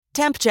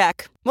Temp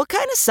check. What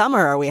kind of summer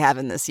are we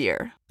having this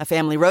year? A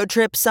family road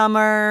trip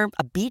summer?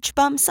 A beach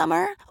bum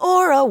summer?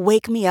 Or a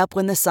wake me up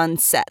when the sun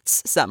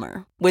sets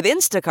summer? With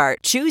Instacart,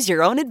 choose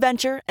your own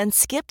adventure and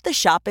skip the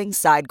shopping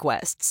side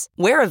quests.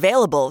 Where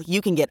available, you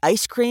can get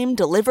ice cream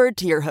delivered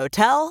to your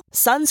hotel,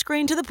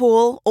 sunscreen to the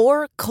pool,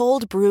 or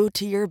cold brew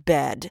to your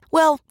bed.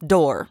 Well,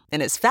 door,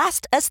 in as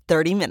fast as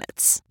 30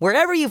 minutes.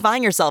 Wherever you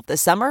find yourself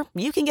this summer,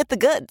 you can get the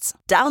goods.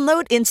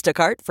 Download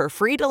Instacart for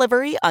free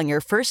delivery on your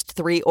first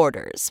 3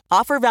 orders.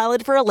 Offer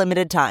valid for a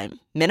limited time.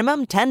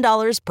 Minimum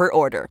 $10 per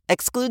order.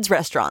 Excludes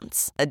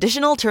restaurants.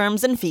 Additional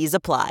terms and fees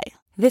apply.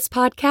 This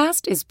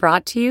podcast is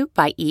brought to you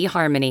by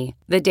eHarmony,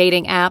 the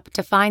dating app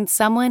to find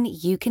someone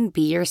you can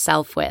be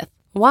yourself with.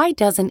 Why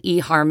doesn't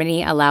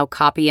eHarmony allow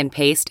copy and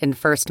paste in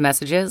first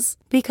messages?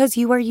 Because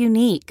you are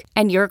unique,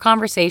 and your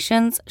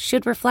conversations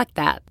should reflect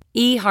that.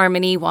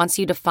 eHarmony wants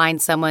you to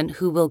find someone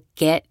who will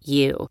get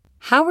you.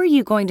 How are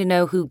you going to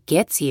know who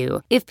gets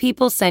you if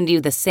people send you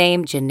the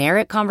same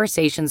generic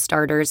conversation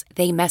starters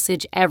they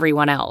message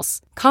everyone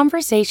else?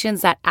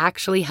 Conversations that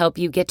actually help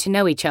you get to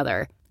know each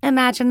other.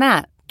 Imagine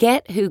that.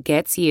 Get who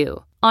gets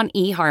you on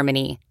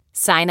eHarmony.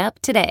 Sign up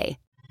today.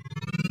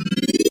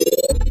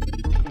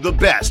 The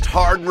best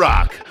hard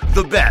rock,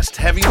 the best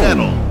heavy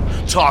metal,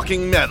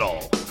 Talking Metal,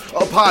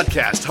 a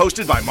podcast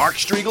hosted by Mark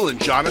Striegel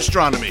and John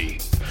Astronomy.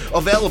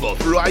 Available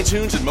through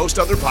iTunes and most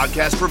other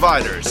podcast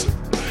providers.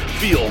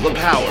 Feel the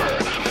power,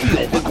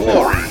 feel the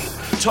glory.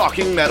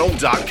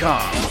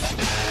 TalkingMetal.com.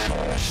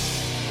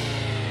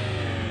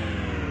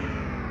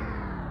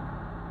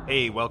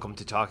 Hey, welcome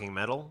to Talking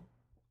Metal.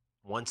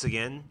 Once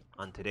again,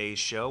 on today's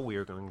show, we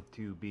are going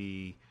to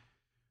be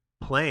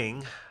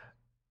playing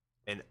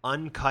an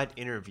uncut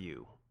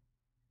interview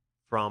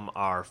from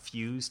our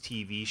Fuse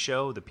TV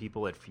show. The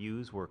people at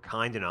Fuse were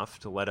kind enough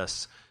to let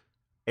us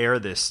air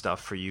this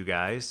stuff for you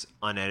guys,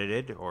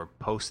 unedited, or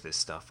post this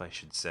stuff, I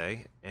should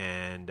say.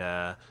 And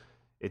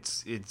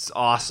it's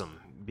awesome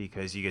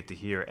because you get to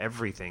hear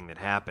everything that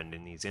happened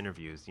in these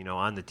interviews. You know,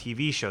 on the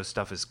TV show,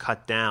 stuff is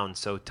cut down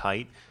so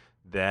tight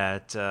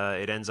that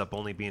it ends up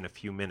only being a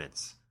few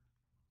minutes.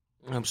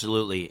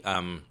 Absolutely.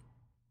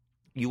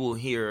 You will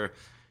hear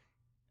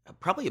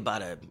probably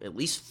about at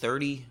least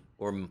 30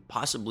 or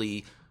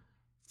possibly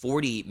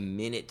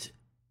 40-minute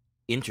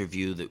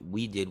interview that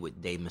we did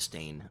with Dave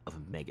Mustaine of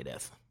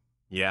Megadeth.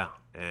 Yeah,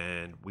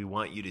 and we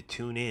want you to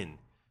tune in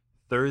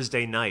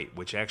Thursday night,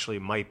 which actually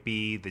might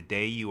be the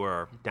day you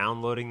are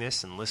downloading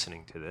this and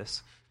listening to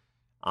this,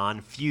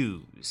 on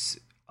Fuse,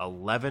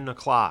 11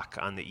 o'clock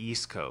on the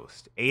East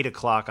Coast, 8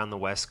 o'clock on the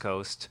West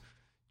Coast.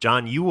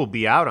 John, you will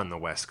be out on the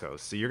West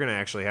Coast, so you're going to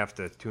actually have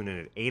to tune in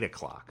at 8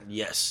 o'clock.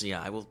 Yes,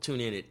 yeah, I will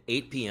tune in at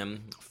 8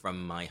 p.m.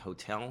 from my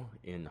hotel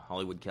in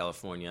Hollywood,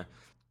 California.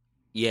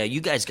 Yeah,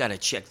 you guys got to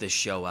check this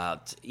show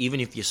out. Even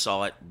if you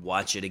saw it,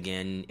 watch it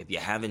again. If you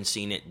haven't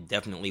seen it,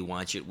 definitely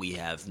watch it. We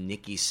have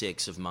Nikki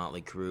Sixx of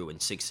Motley Crue and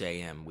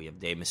 6am. We have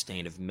Dave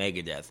Mustaine of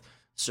Megadeth,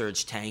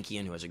 Serj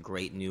Tankian, who has a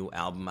great new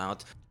album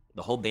out.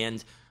 The whole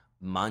band,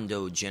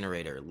 Mondo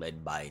Generator,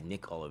 led by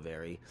Nick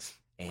Oliveri.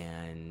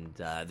 And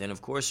then,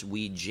 of course,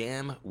 we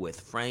jam with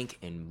Frank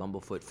and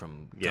Bumblefoot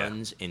from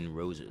Guns N'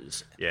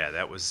 Roses. Yeah,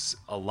 that was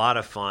a lot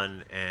of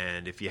fun.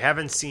 And if you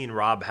haven't seen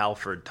Rob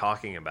Halford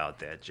talking about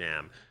that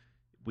jam,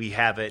 we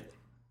have it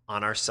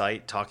on our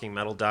site,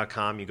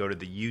 TalkingMetal.com. You go to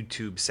the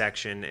YouTube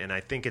section, and I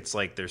think it's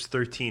like there's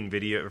 14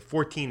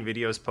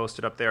 videos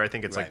posted up there. I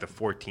think it's like the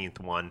 14th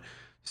one.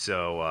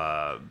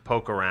 So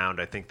poke around.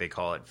 I think they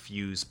call it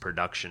Fuse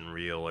Production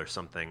Reel or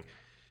something.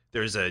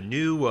 There's a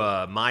new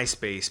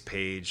MySpace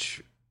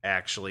page,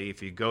 actually.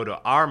 If you go to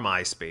our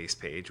MySpace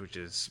page, which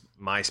is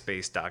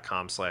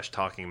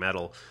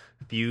myspace.com/TalkingMetal,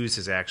 Fuse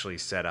has actually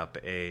set up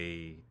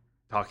a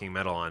Talking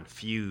Metal on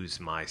Fuse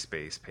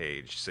MySpace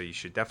page. So you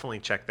should definitely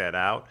check that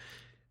out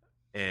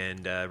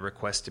and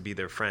request to be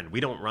their friend. We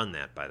don't run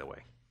that, by the way.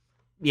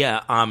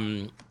 Yeah,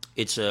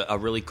 it's a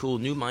really cool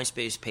new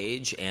MySpace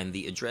page, and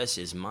the address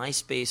is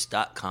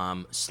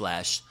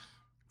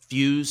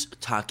myspace.com/Fuse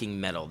Talking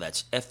Metal.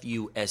 That's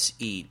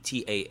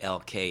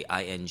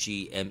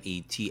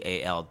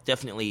FUSETALKINGMETAL.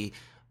 Definitely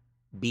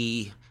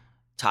be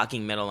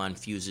Talking Metal on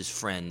Fuse's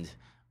friend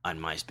on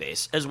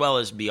MySpace, as well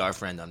as be our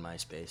friend on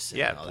MySpace.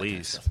 Yeah,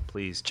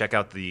 please check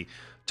out the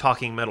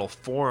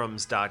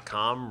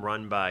TalkingMetalForums.com,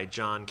 run by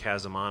John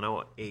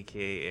Casamano,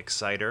 aka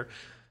Exciter.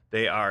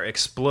 They are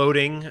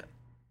exploding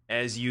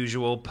as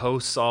usual.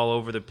 Posts all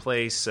over the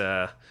place.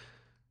 A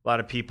lot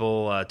of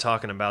people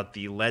talking about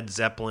the Led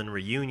Zeppelin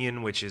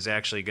reunion, which is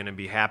actually going to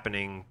be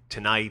happening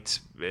tonight.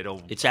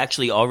 It's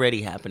actually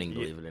already happening,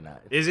 believe it or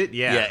not. Is it?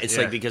 Yeah. Yeah, it's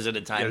like because of the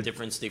time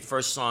difference. The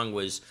first song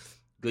was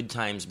Good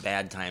Times,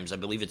 Bad Times. I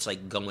believe it's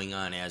like going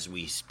on as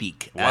we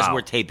speak. Wow. As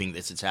we're taping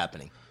this, it's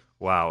happening.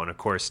 Wow, and of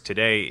course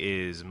today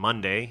is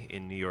Monday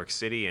in New York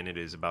City, and it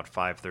is about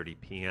 5:30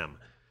 p.m.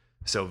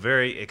 So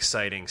very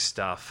exciting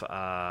stuff.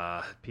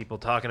 People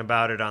talking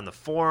about it on the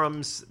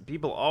forums.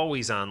 People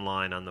always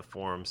online on the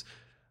forums.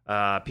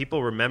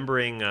 People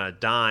remembering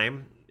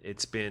Dime.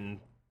 It's been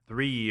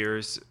 3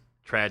 years,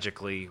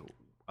 tragically,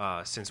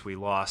 since we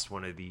lost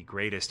one of the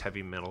greatest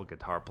heavy metal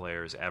guitar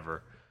players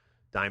ever,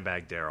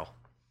 Dimebag Darrell.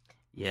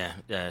 Yeah,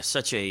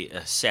 such a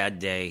sad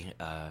day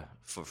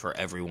for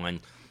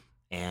everyone.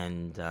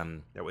 And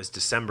that was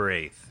December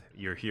 8th.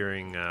 You're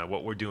hearing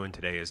what we're doing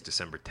today is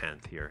December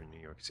 10th here in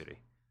New York City.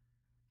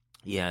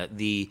 Yeah,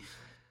 the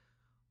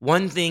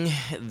one thing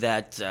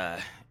that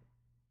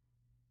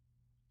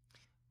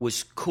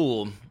was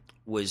cool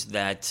was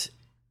that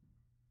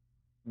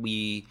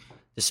we,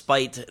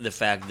 despite the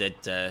fact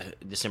that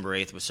December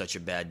 8th was such a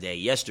bad day,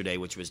 yesterday,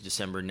 which was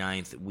December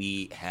 9th,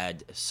 we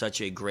had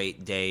such a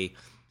great day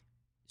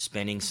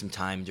spending some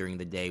time during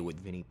the day with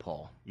Vinnie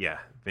Paul. Yeah,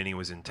 Vinnie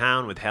was in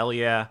town with Hell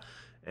Yeah,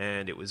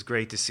 and it was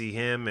great to see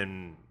him,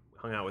 and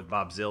hung out with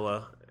Bob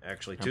Zilla,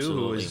 actually, too,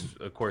 Absolutely. who was,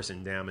 of course,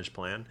 in Damage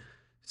Plan.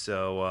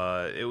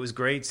 So it was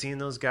great seeing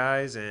those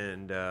guys,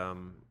 and,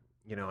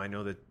 I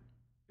know that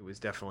it's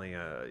definitely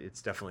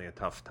a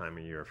tough time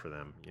of year for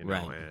them,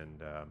 Right.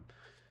 And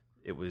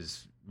it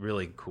was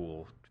really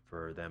cool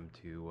for them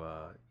to,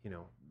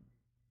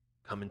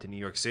 come into New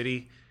York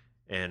City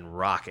and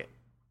rock it.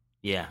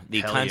 Yeah, the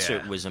Hell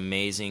concert yeah. was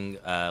amazing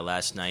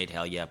last night.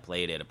 Hell Yeah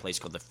played at a place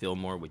called the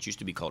Fillmore, which used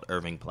to be called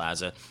Irving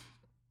Plaza.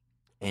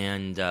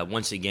 And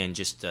once again,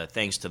 just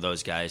thanks to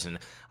those guys. And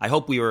I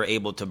hope we were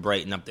able to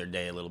brighten up their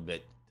day a little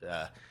bit,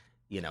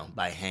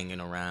 by hanging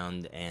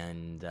around.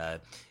 And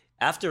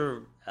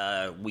after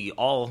we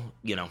all,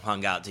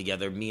 hung out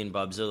together, me and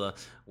Bob Zilla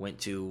went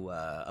to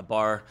a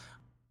bar,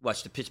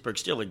 watched the Pittsburgh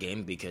Steelers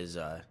game because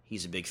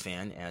he's a big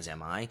fan, as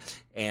am I.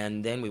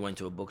 And then we went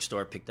to a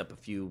bookstore, picked up a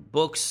few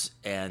books,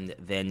 and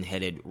then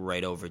headed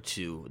right over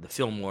to the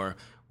Fillmore,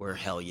 where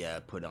Hell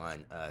Yeah put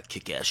on a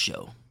kick-ass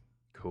show.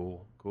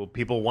 Cool.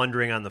 People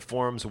wondering on the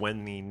forums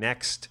when the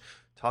next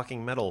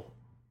Talking Metal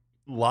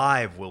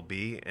live will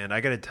be, and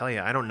I got to tell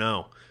you, I don't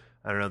know.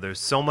 There's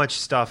so much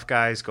stuff,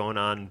 guys, going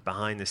on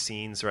behind the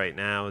scenes right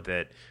now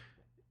that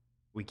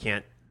we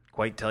can't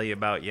quite tell you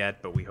about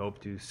yet, but we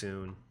hope to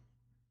soon. Is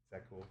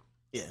that cool?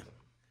 Yeah.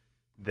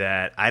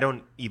 That I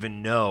don't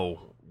even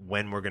know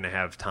when we're going to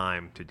have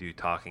time to do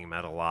Talking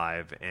Metal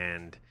live,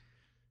 and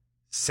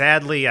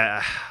sadly,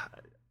 I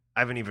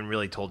haven't even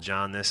really told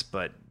John this,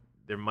 but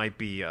there might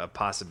be a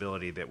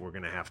possibility that we're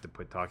going to have to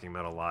put Talking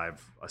Metal live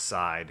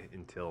aside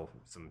until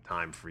some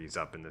time frees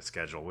up in the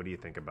schedule. What do you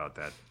think about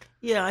that?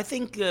 Yeah, I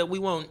think we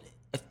won't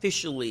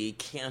officially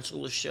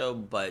cancel the show,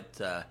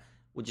 but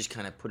we'll just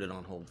kind of put it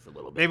on hold for a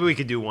little bit. Maybe we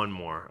could do one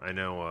more. I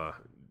know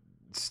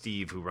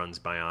Steve, who runs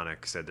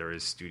Bionic, said there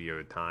is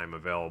studio time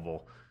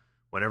available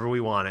whenever we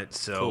want it.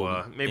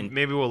 So Cool.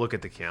 maybe we'll look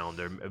at the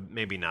calendar.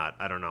 Maybe not.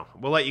 I don't know.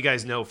 We'll let you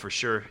guys know for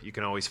sure. You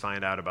can always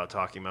find out about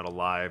Talking Metal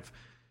Live,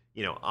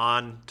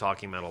 on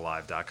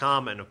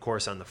TalkingMetalLive.com, and of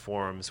course on the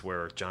forums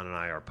where John and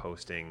I are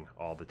posting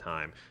all the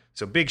time.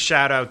 So big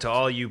shout out to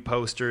all you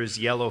posters: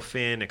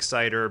 Yellowfin,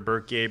 Exciter,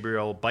 Burt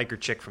Gabriel, Biker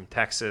Chick from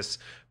Texas,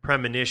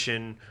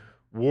 Premonition,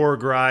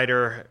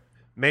 Wargrider,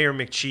 Mayor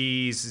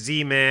McCheese,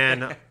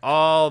 Z-Man,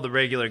 all the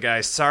regular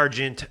guys,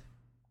 Sergeant,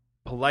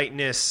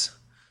 Politeness,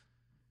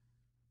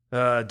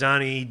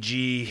 Donnie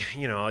G,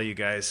 all you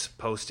guys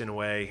posting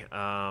away.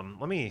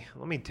 Let me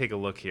take a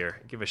look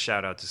here. Give a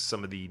shout out to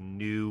some of the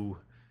new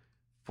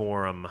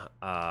forum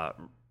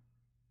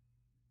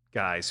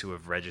guys who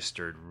have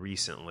registered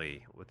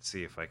recently. Let's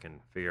see if I can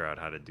figure out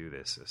how to do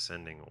this.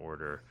 Ascending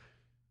order.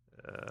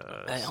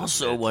 I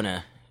also want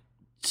to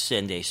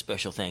send a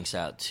special thanks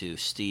out to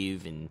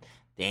Steve and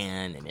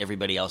Dan and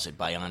everybody else at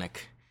Bionic,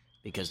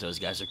 because those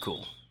guys are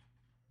cool.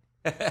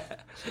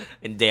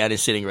 And Dan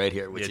is sitting right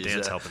here, which is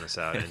Dan's helping us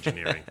out,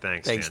 engineering.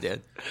 Thanks,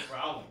 Dan.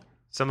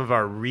 Some of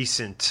our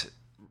recent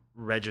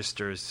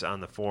registers on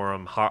the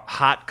forum: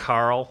 Hot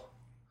Carl,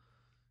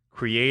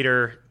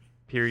 Creator,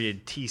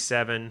 period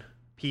T7,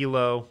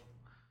 Pilo,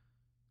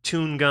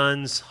 Toon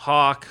Guns,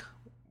 Hawk.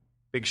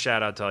 Big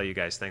shout out to all you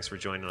guys. Thanks for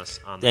joining us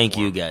on the Thank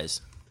forum. you,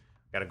 guys.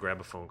 Got to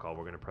grab a phone call.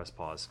 We're going to press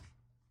pause.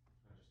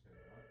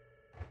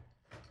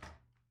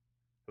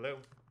 Hello?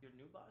 Your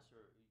new boss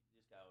or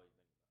this guy always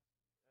been?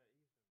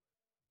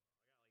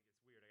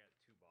 It's weird. I got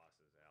two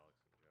bosses, Alex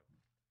and Joe.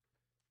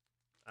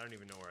 I don't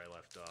even know where I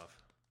left off.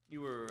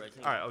 You were, I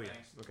think. All right. Oh, yeah.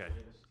 Okay.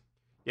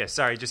 Yeah,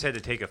 sorry. Just had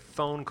to take a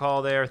phone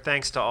call there.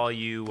 Thanks to all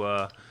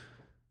you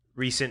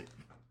recent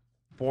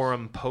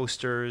forum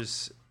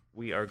posters.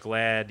 We are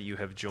glad you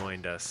have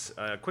joined us.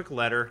 A quick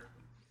letter.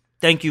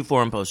 Thank you,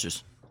 forum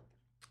posters.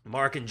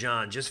 Mark and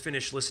John just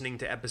finished listening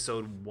to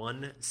episode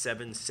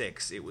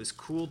 176. It was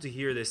cool to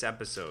hear this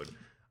episode.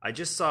 I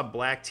just saw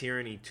Black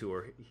Tyranny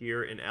Tour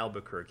here in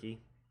Albuquerque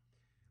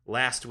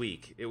last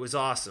week. It was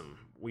awesome.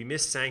 We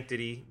missed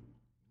Sanctity,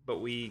 but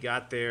we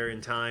got there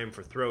in time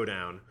for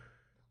Throwdown,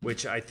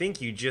 which I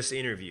think you just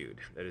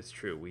interviewed. That is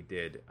true. We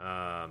did.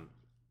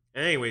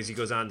 Anyways, he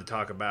goes on to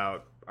talk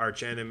about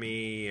Arch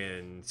Enemy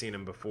and seen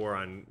him before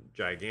on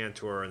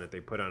Gigantor, and that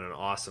they put on an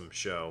awesome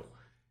show.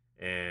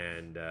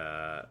 And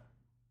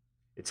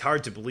it's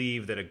hard to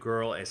believe that a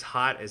girl as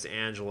hot as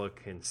Angela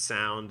can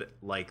sound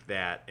like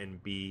that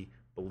and be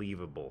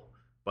believable.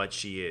 But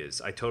she is.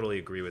 I totally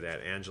agree with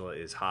that. Angela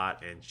is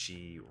hot, and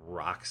she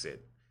rocks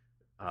it.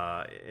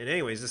 And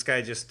anyways, this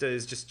guy just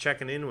is just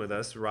checking in with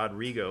us,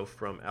 Rodrigo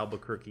from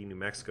Albuquerque, New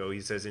Mexico. He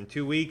says in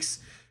 2 weeks,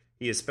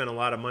 he has spent a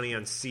lot of money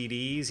on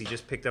CDs. He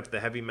just picked up the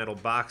heavy metal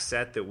box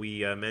set that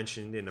we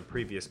mentioned in a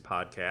previous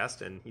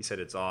podcast, and he said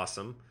it's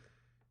awesome.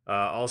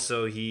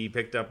 Also, he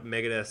picked up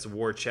Megadeth's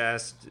War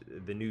Chest,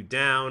 the new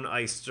Down,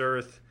 Iced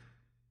Earth,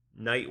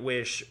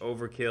 Nightwish,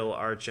 Overkill,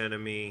 Arch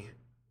Enemy,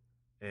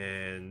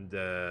 and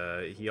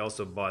he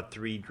also bought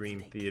 3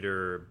 Dream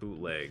Theater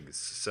bootlegs.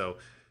 So,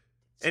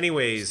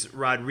 anyways,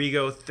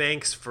 Rodrigo,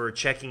 thanks for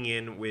checking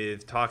in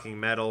with Talking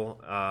Metal.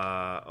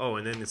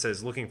 And then it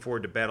says, looking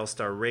forward to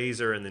Battlestar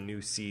Razor and the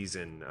new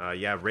season.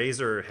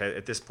 Razor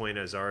at this point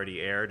has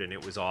already aired, and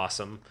it was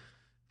awesome.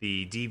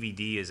 The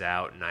DVD is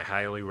out, and I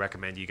highly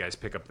recommend you guys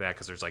pick up that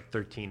because there's like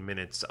 13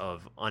 minutes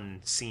of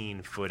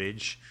unseen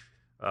footage.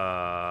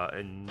 Razor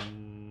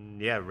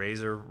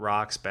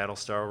rocks,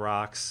 Battlestar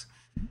rocks,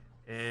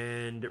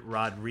 and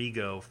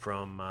Rodrigo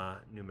from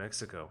New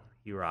Mexico,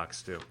 he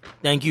rocks too.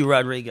 Thank you,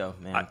 Rodrigo,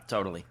 man.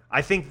 Totally.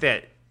 I think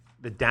that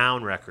the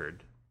Down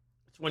record,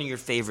 it's one of your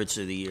favorites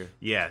of the year.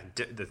 Yeah,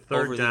 the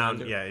third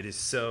Down, it is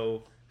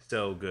so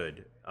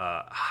good.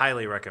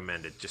 Highly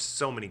recommend it. Just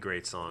so many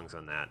great songs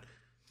on that.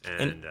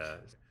 And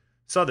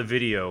saw the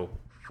video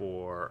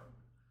for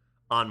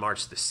On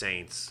March the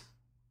Saints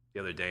the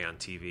other day on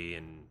TV,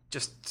 and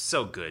just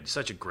so good.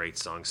 Such a great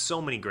song.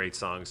 So many great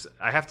songs.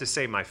 I have to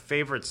say my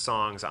favorite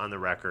songs on the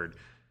record,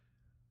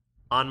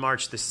 On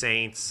March the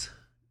Saints,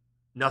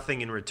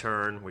 Nothing in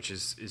Return, which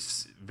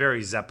is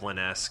very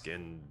Zeppelin-esque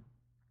and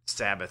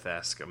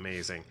Sabbath-esque,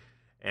 amazing.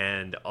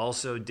 And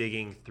also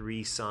digging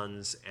 3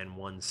 Suns and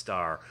 1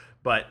 Star.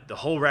 But the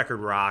whole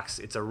record rocks.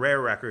 It's a rare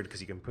record because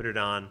you can put it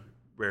on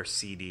rare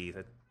CD.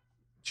 That's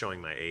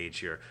showing my age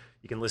here.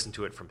 You can listen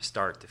to it from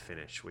start to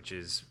finish, which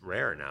is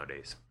rare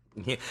nowadays.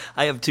 Yeah,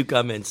 I have 2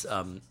 comments.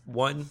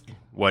 One.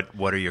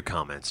 What are your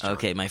comments, John?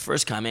 Okay, my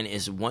first comment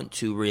is want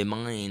to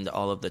remind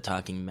all of the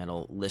Talking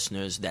Metal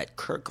listeners that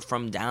Kirk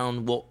from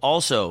Down will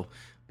also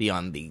be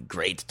on the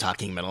great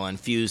Talking Metal on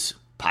Fuse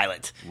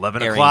pilot.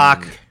 11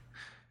 o'clock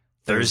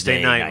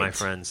Thursday night, my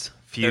friends.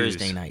 Fuse.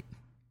 Thursday night.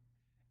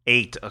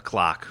 8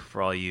 o'clock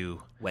for all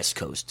you West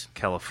Coast,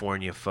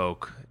 California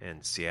folk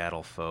and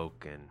Seattle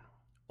folk and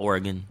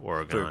Oregon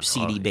for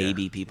CD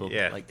Baby people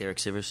like Derek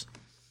Sivers.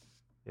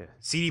 Yeah,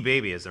 CD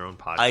Baby has their own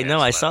podcast. I know,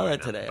 I saw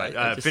that today.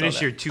 But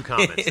finish your 2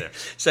 comments there.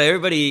 So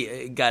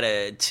everybody got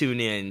to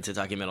tune in to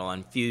Talking Metal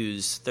on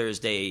Fuse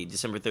Thursday,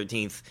 December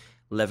 13th,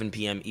 11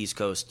 p.m. East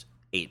Coast,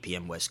 8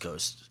 p.m. West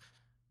Coast.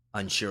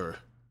 Unsure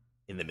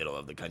in the middle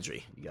of the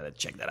country. You got to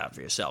check that out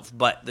for yourself.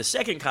 But the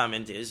second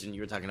comment is, and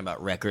you were talking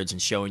about records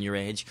and showing your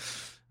age,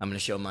 I'm going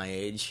to show my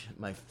age.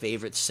 My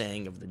favorite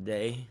saying of the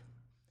day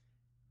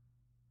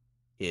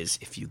is,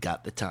 if you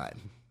got the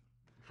time,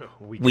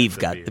 we've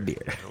got the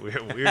beer. We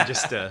were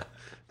just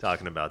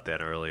talking about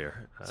that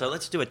earlier. So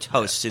let's do a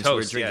toast since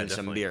we're drinking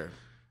some beer.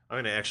 I'm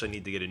going to actually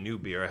need to get a new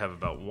beer. I have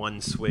about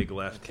 1 swig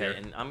left here.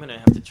 And I'm going to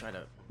have to try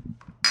to...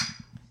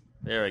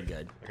 Very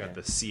good. I got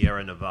the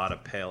Sierra Nevada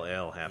Pale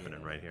Ale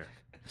happening right here.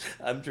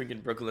 I'm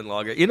drinking Brooklyn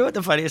Lager. You know what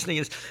the funniest thing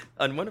is?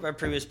 On one of our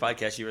previous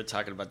podcasts, you were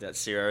talking about that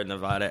Sierra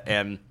Nevada,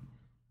 and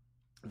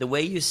the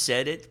way you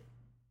said it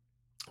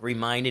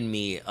reminded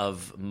me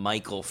of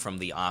Michael from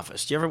The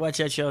Office. Do you ever watch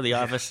that show, The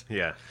Office?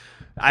 Yeah.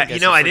 I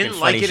didn't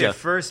like it at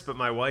first, but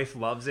my wife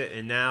loves it,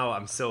 and now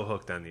I'm so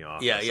hooked on The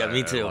Office. Yeah,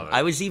 me too.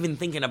 I was even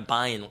thinking of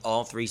buying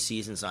all 3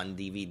 seasons on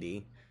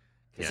DVD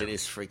because it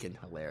is freaking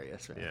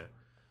hilarious. Right? Yeah.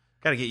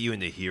 Got to get you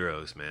into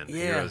Heroes, man. Yeah.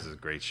 Heroes is a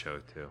great show,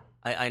 too.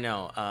 I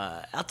know.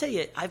 I'll tell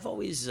you, I've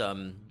always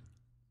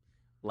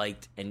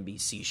liked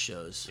NBC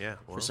shows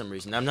for some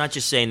reason. I'm not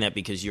just saying that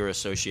because you're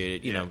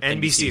associated, you know.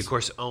 NBC, of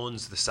course,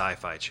 owns the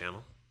Sci-Fi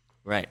Channel.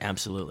 Right,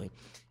 absolutely.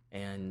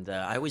 And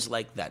I always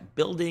liked that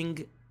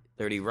Building,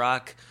 30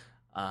 Rock,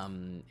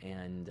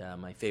 and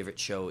my favorite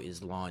show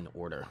is Law and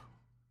Order.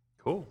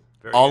 Cool.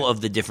 All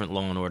of the different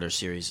Law and Order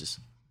series.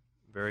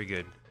 Very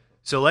good.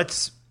 So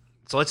let's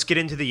get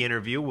into the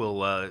interview.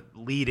 We'll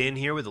lead in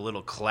here with a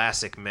little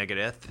classic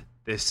Megadeth.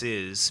 This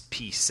is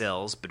Peace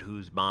Sells, But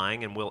Who's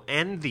Buying? And we'll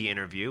end the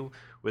interview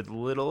with a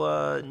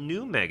little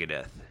new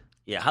Megadeth.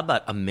 Yeah, how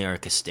about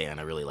America Stan?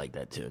 I really like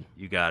that tune.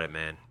 You got it,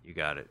 man. You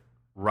got it.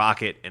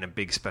 Rock it, and a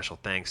big special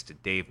thanks to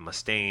Dave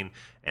Mustaine,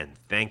 and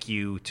thank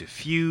you to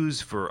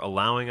Fuse for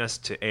allowing us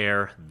to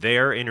air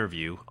their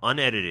interview,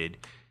 unedited,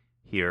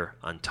 here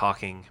on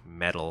Talking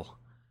Metal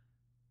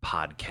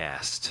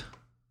Podcast.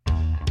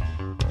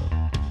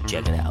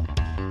 Check it out.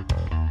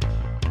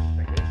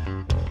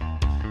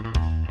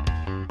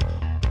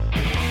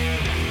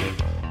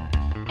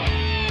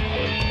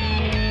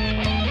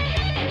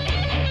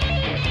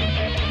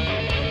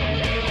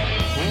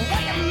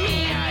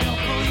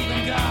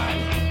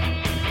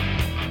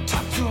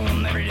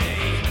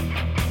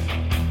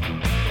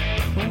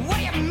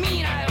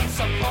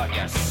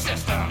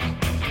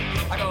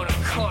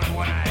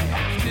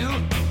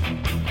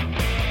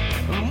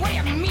 What do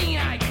you mean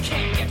I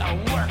can't get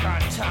to work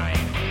on time?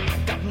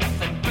 Got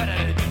nothing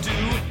better to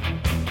do.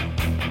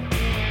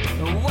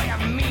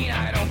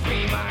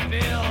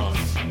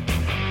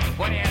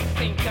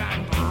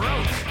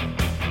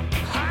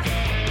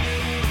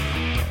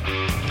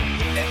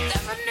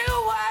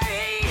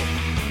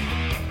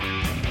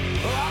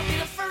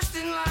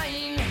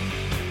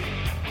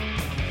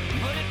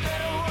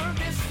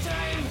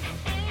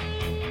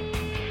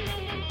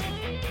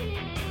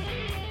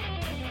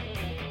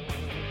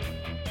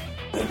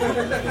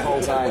 the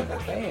whole time.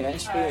 Hey,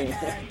 nice meeting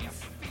you.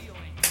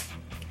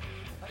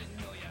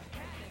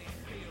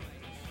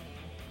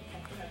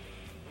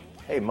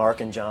 Hey,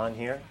 Mark and John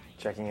here,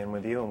 checking in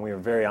with you, and we are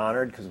very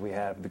honored because we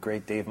have the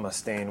great Dave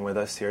Mustaine with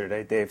us here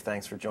today. Dave,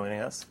 thanks for joining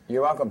us.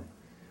 You're welcome.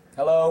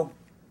 Hello.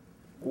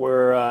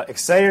 We're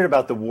excited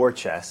about the War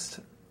Chest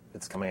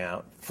that's coming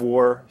out.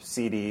 4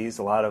 CDs,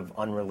 a lot of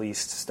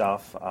unreleased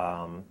stuff,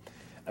 a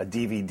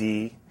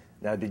DVD.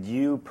 Now, did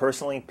you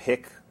personally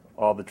pick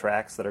all the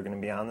tracks that are going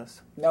to be on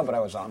this? No, but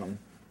I was on them.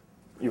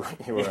 You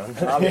were on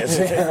them,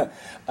 obviously.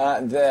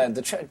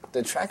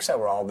 The tracks that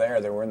were all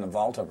there, they were in the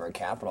vault over at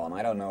Capitol, and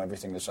I don't know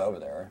everything that's over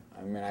there.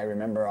 I mean, I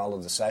remember all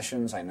of the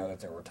sessions. I know that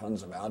there were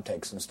tons of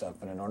outtakes and stuff,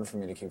 but in order for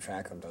me to keep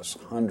track of those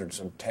hundreds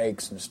of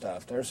takes and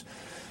stuff,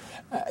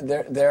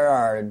 there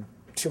are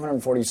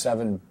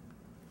 247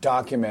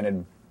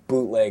 documented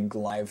bootleg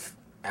live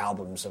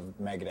albums of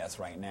Megadeth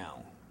right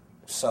now.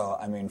 So,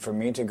 I mean, for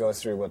me to go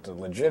through what the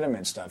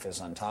legitimate stuff is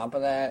on top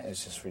of that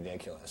is just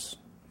ridiculous.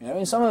 You know, I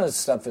mean, some of the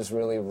stuff is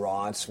really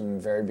raw. It's from the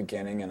very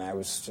beginning, and I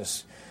was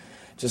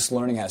just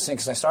learning how to sing.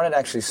 Because I started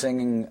actually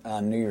singing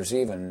on New Year's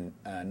Eve in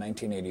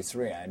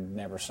 1983. I'd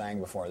never sang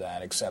before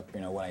that, except,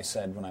 you know, what I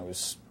said when I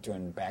was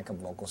doing backup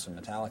vocals in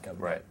Metallica. But,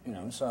 right. You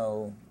know,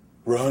 so...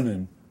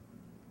 Running.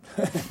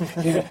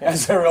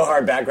 That's a real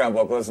hard background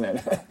vocal, isn't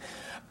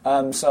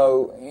it?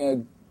 So, you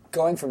know,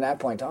 going from that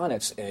point on,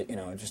 it's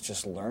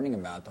just learning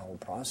about the whole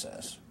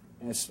process.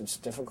 It's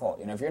difficult.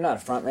 You know, if you're not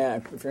a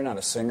frontman, if you're not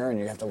a singer, and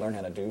you have to learn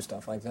how to do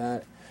stuff like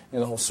that, you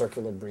know, the whole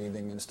circular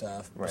breathing and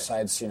stuff. Right.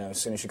 Besides, you know,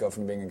 as soon as you go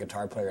from being a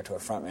guitar player to a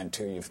frontman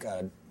too, you've got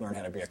to learn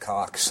how to be a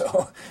cock.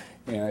 So,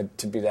 you know,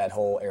 to be that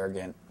whole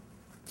arrogant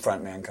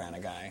frontman kind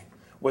of guy.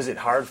 Was it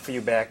hard for you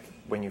back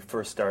when you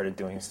first started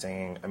doing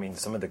singing? I mean,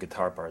 some of the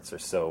guitar parts are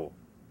so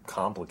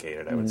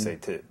complicated, I would say,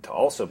 to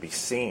also be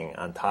singing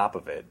on top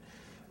of it.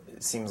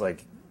 It seems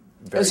like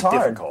very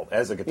difficult.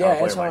 As a guitar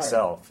player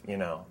myself, you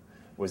know.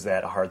 Was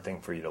that a hard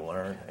thing for you to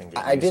learn and get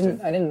used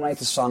to? I didn't write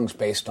the songs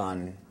based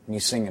on me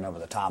singing over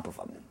the top of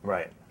them.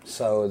 Right.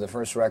 So the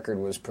first record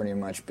was pretty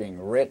much being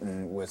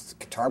written with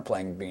guitar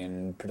playing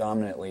being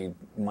predominantly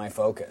my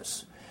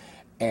focus.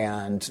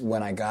 And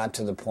when I got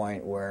to the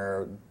point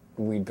where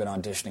we'd been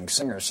auditioning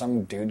singers,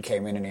 some dude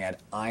came in and he had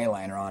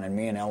eyeliner on, and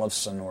me and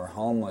Ellison were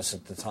homeless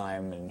at the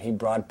time, and he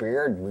brought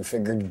beer, and we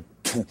figured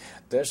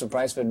there's the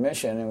price of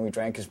admission, and we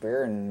drank his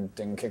beer and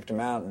then kicked him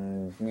out,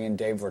 and me and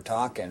Dave were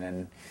talking,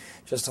 and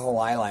just the whole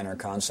eyeliner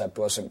concept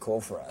wasn't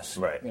cool for us.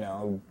 Right. You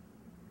know,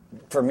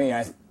 for me,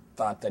 I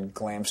thought that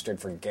glam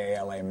stood for gay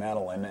LA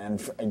metal,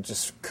 and I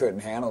just couldn't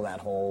handle that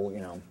whole,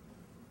 you know.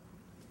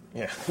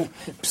 Yeah.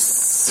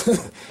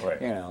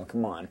 Right. You know,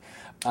 come on.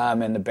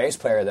 And the bass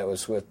player that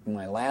was with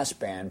my last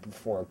band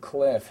before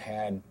Cliff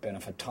had been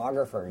a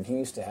photographer, and he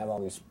used to have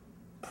all these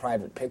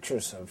private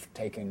pictures of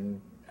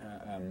taking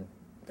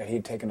that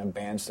he'd taken of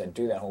bands that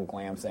do that whole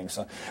glam thing.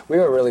 So we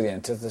were really the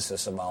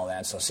antithesis of all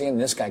that. So seeing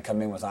this guy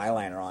come in with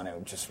eyeliner on,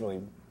 it just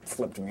really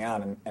flipped me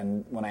out.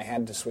 And when I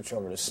had to switch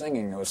over to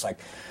singing, it was like,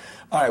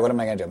 all right, what am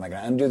I going to do? Am I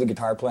going to undo the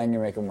guitar playing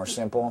and make it more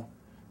simple?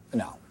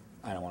 No,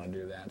 I don't want to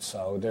do that.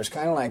 So there's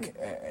kind of like,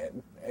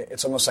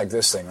 it's almost like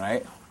this thing,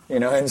 right? You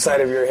know, inside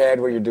of your head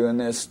where you're doing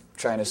this,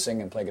 trying to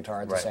sing and play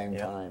guitar at the same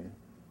time.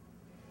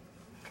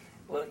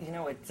 Well, you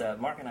know what,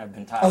 Mark and I have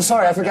been talking. Oh,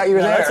 sorry, I forgot you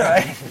were there. That's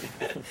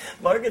all right.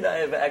 Mark and I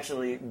have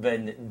actually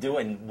been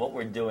doing what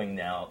we're doing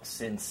now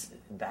since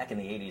back in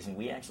the 80s, and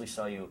we actually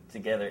saw you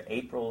together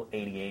April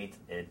 88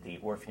 at the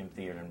Orpheum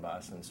Theater in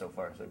Boston. So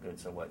Far, So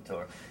Good, So What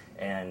tour.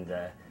 And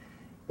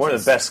one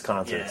of the best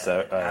concerts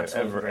I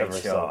ever show.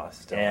 saw.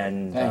 Still.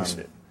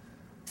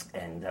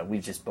 And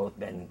we've just both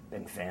been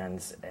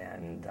fans,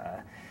 and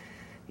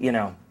you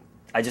know,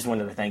 I just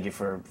wanted to thank you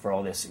for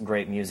all this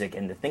great music.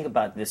 And the thing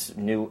about this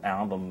new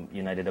album,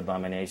 United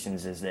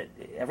Abominations, is that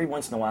every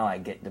once in a while I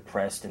get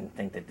depressed and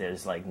think that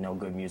there's like no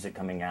good music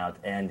coming out.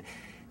 And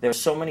there's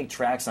so many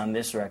tracks on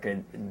this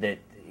record that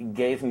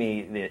gave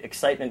me the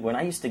excitement. When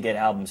I used to get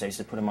albums, I used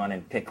to put them on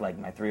and pick like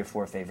my 3 or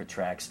 4 favorite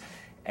tracks.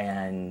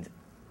 And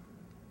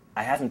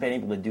I haven't been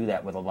able to do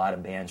that with a lot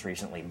of bands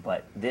recently,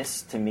 but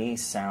this to me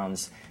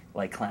sounds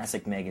like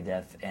classic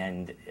Megadeth,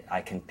 and I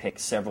can pick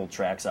several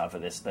tracks off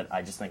of this that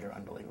I just think are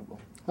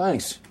unbelievable.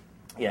 Thanks.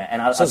 Yeah,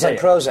 and so it's like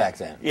Prozac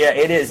then. Yeah,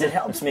 it is. It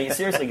helps me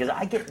seriously because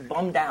I get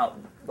bummed out,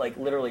 like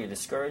literally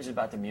discouraged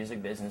about the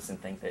music business,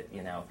 and think that,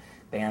 you know,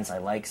 bands I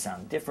like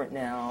sound different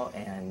now,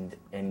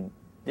 and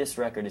this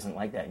record isn't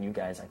like that. And you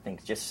guys, I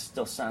think, just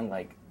still sound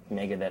like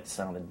Megadeth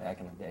sounded back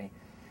in the day.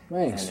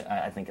 Thanks. And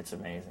I think it's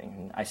amazing.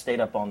 And I stayed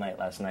up all night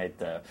last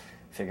night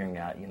figuring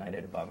out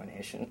United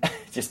Abomination,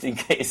 just in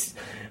case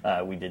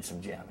we did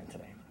some jamming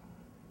today.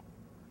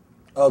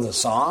 Oh, the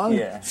song?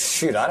 Yeah.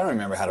 Shoot, I don't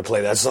remember how to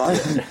play that song.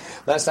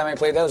 Last time I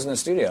played that was in the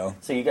studio.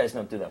 So you guys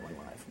don't do that one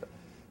live? But...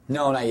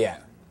 No, not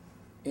yet.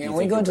 You know,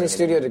 when we go into the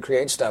studio to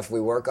create stuff,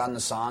 we work on the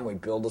song, we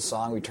build the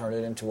song, we turn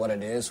it into what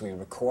it is, we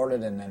record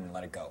it, and then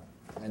let it go.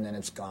 And then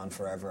it's gone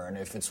forever. And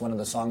if it's one of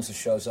the songs that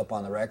shows up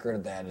on the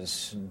record that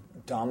is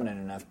dominant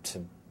enough to,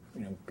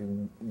 you know,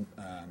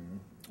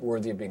 be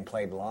worthy of being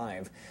played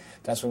live,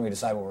 that's when we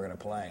decide what we're going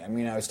to play. I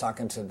mean, I was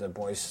talking to the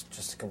boys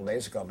just a couple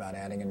days ago about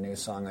adding a new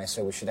song. I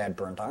said we should add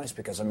Burnt Ice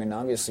because, I mean,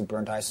 obviously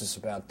Burnt Ice is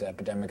about the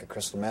epidemic of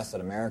crystal meth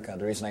in America.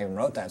 The reason I even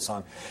wrote that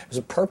song, there was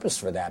a purpose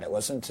for that. It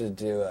wasn't to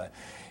do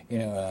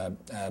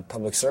a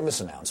public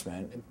service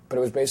announcement, but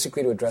it was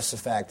basically to address the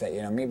fact that,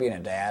 me being a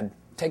dad,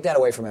 take that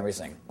away from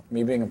everything.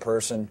 Me being a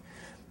person,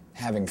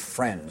 having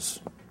friends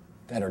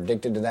that are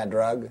addicted to that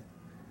drug,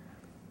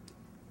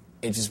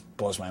 it just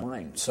blows my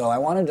mind. So I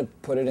wanted to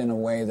put it in a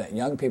way that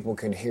young people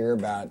could hear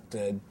about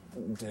the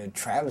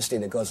travesty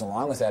that goes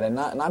along with that and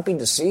not be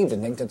deceived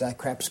and think that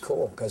crap's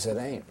cool, because it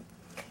ain't.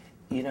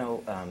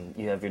 You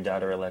have your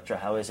daughter, Electra.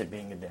 How is it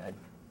being a dad?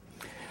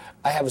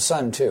 I have a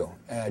son, too,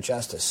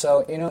 Justice.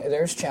 So,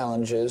 there's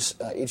challenges.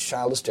 Each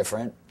child is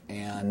different,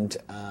 and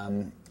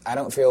I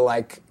don't feel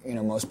like,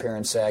 most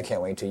parents say, I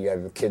can't wait till you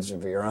have kids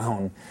of your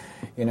own,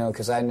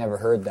 because I never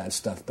heard that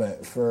stuff.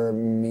 But for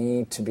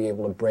me to be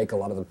able to break a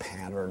lot of the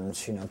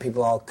patterns,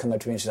 people all come up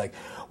to me and say, like,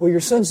 well, your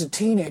son's a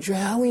teenager.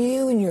 How were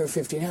you when you were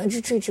 15? How did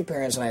you treat your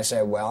parents? And I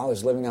say, well, I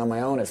was living on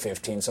my own at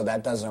 15, so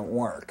that doesn't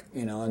work,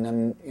 and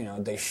then,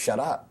 they shut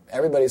up.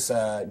 Everybody's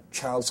a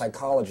child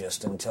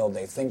psychologist until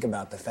they think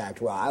about the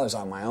fact, well, I was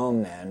on my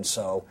own then,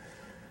 so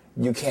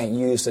you can't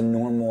use the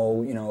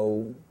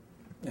normal,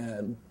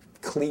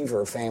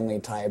 Cleaver family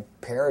type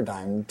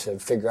paradigm to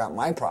figure out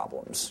my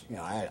problems.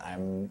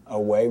 I'm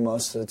away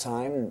most of the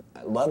time.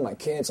 I love my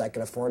kids. I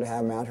can afford to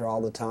have them out here all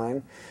the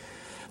time.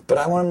 But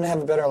I want them to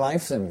have a better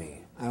life than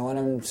me. I want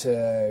them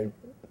to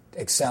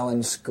excel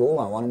in school.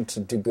 I want them to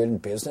do good in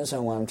business. I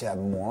want them to have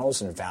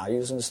morals and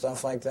values and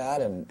stuff like that.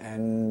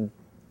 And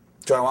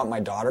do I want my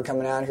daughter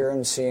coming out here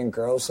and seeing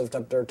girls lift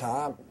up their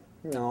top?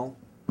 No.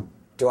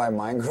 Do I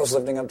mind girls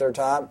lifting up their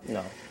top?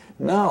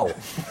 No.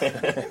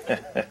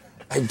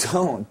 I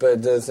don't,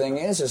 but the thing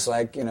is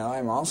like,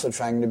 I'm also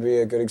trying to be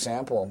a good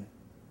example.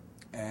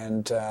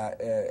 And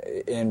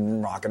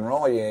in rock and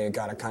roll, you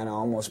got to kind of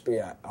almost be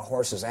a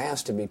horse's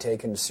ass to be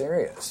taken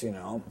serious,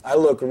 I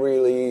look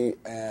really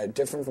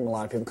different from a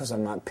lot of people because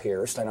I'm not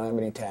pierced. I don't have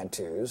any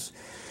tattoos.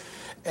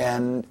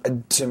 And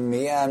to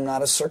me, I'm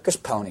not a circus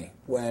pony.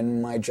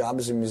 When my job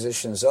as a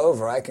musician's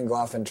over, I can go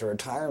off into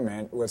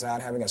retirement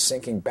without having a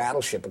sinking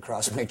battleship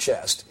across my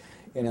chest.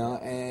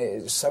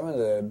 And some of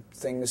the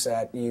things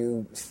that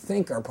you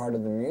think are part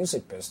of the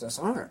music business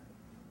aren't.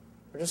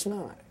 They're just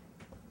not.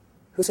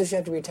 Who says you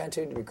have to be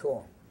tattooed to be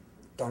cool?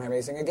 Don't have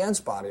anything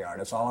against body art.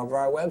 It's all over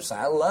our website.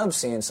 I love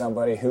seeing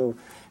somebody who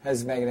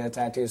has Megadeth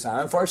tattoos on.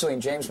 Unfortunately,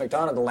 James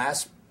McDonough, the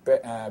last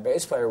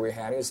bass player we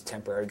had, he was a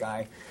temporary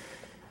guy.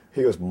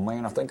 He goes,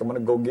 man, I think I'm going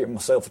to go get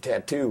myself a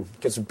tattoo.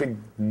 Gets a big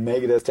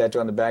Megadeth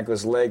tattoo on the back of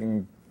his leg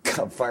and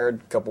got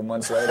fired a couple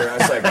months later. I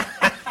was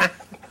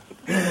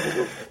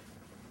like...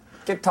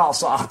 Get tall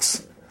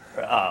socks.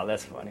 Oh,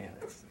 that's funny.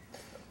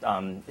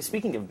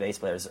 Speaking of bass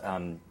players,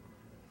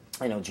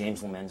 I know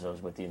James Lomenzo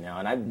is with you now,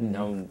 and I've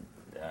known,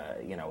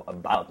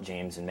 about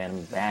James and met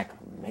him back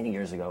many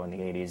years ago in the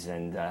 80s,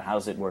 and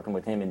how's it working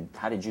with him, and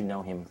how did you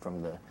know him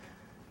from the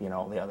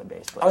other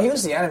bass players? Oh, he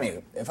was the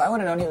enemy. If I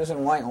would have known he was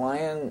in White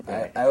Lion,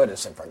 I would have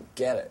said,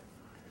 forget it.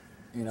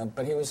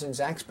 But he was in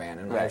Zach's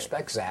band, and I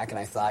respect Zach, and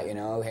I thought,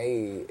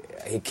 hey,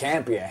 he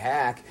can't be a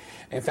hack.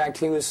 In fact,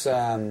 he was...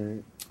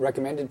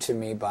 recommended to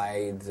me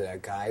by the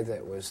guy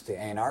that was the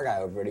A&R guy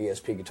over at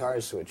ESP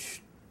Guitars,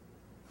 which...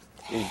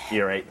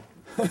 You're right.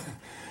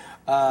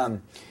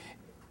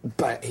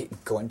 But he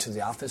go into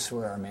the office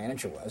where our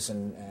manager was,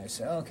 and I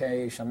said,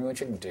 okay, show me what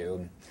you can do.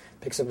 And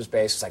picks up his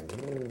bass, it's like,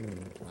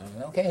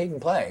 okay, he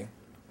can play.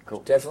 Cool.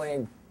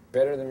 Definitely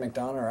better than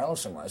McDonough or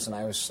Ellison was, and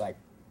I was like,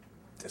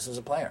 this is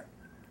a player.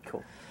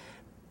 Cool.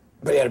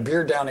 But he had a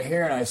beard down to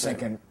here, and I was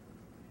thinking,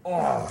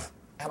 oh...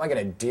 how am I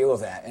going to deal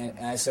with that? And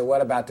I said, what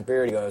about the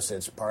beard? He goes,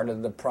 it's part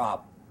of the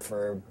prop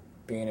for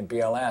being a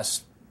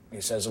BLS.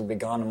 He says it'll be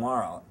gone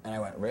tomorrow. And I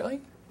went,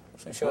 really?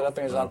 So I showed up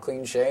and he was all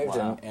clean shaved.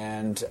 Wow.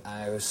 And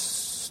I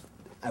was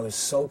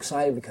so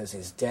excited because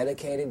he's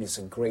dedicated. He's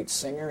a great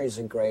singer. He's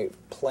a great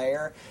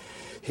player.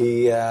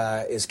 He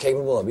is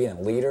capable of being a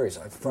leader. He's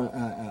a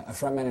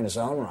frontman in his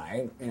own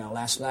right.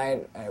 Last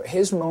night,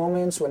 his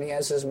moments, when he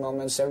has his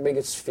moments, everybody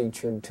gets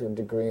featured to a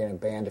degree in a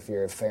band if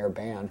you're a fair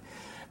band.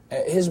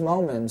 His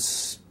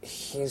moments,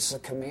 he's a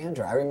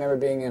commander. I remember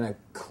being in a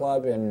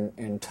club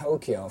in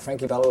Tokyo.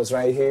 Frankie Bello was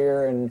right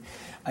here, and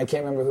I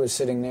can't remember who was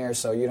sitting there,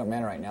 so you don't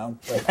matter right now.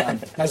 But I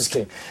was just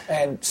kidding.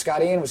 And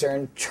Scott Ian was there,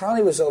 and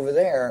Charlie was over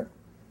there,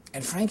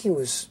 and Frankie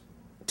was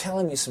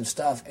telling me some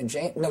stuff. And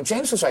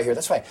James was right here.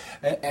 That's right.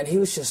 And he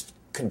was just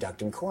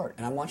conducting court.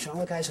 And I'm watching all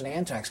the guys in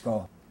Anthrax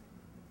go.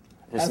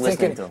 Just I'm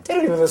thinking, to they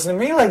don't even listen to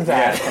me like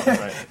that.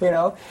 Yeah,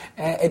 right.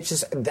 And it's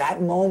just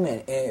that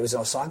moment. It was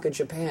Osaka,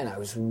 Japan. It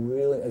was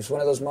one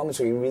of those moments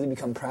where you really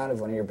become proud of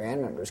one of your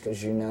band members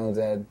because you know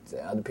that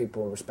other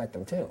people respect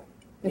them too.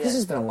 Because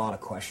there's been a lot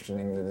of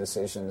questioning the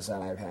decisions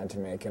that I've had to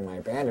make in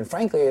my band. And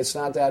frankly, it's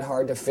not that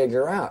hard to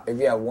figure out. If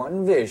you have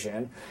one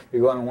vision,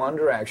 you go in one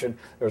direction,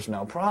 there's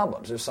no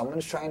problems. If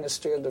someone's trying to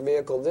steer the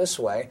vehicle this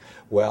way,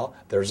 well,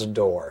 there's a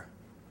door,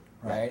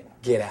 right?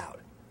 Get out.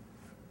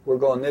 We're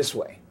going this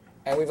way.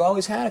 And we've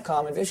always had a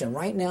common vision.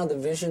 Right now, the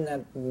vision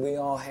that we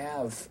all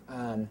have,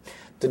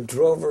 the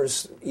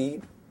Drovers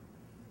eat,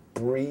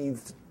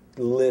 breathe,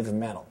 live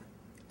metal.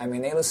 I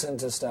mean, they listen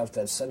to stuff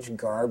that's such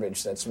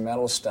garbage, that's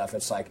metal stuff.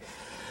 It's like,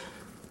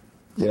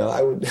 you know,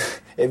 I would,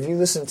 if you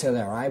listen to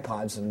their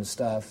iPods and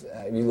stuff,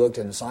 you looked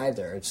inside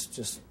there, it's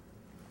just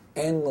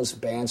endless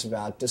bands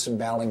about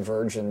disemboweling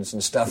virgins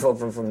and stuff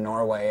over from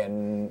Norway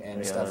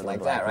and stuff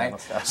like that, right?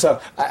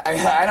 So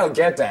I don't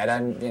get that.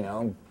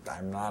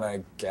 I'm not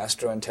a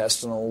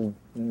gastrointestinal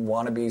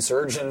wannabe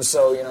surgeon,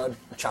 so, you know,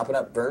 chopping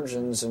up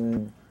virgins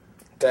and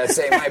that's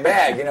ain't my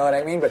bag, you know what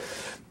I mean? But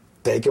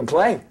they can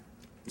play.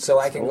 So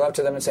I can go up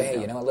to them and say,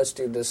 hey, you know what, let's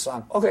do this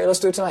song. Okay, let's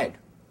do it tonight.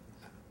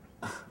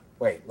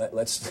 Wait,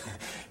 let's,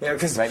 you know,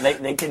 because right,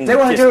 they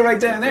want to do it right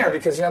then and there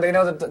because, you know, they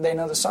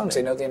know the songs,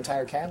 they know the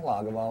entire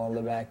catalog of all of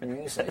the back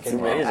music. It's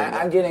amazing.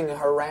 I'm getting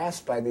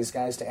harassed by these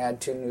guys to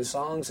add 2 new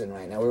songs in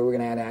right now. We were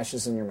going to add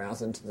Ashes in Your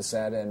Mouth into the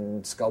set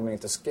and Skull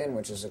Beneath the Skin,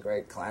 which is a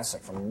great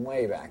classic from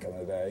way back in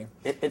the day.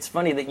 It's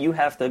funny that you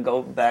have to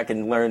go back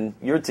and learn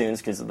your tunes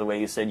because of the way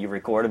you said you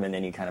record them and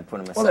then you kind of put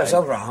them aside. Well, there's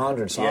over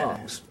 100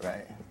 songs. Yeah,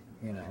 right.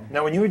 You know.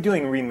 Now, when you were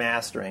doing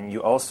remastering,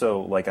 you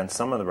also, like on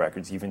some of the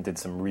records, you even did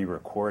some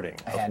re-recording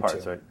of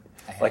parts, right?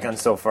 Like on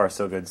So Far,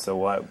 So Good, So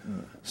What?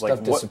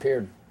 Stuff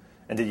disappeared.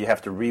 And did you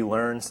have to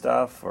relearn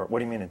stuff? Or what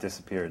do you mean it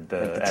disappeared?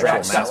 The actual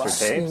Tracks.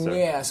 master tapes? Or?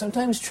 Yeah,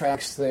 sometimes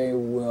tracks they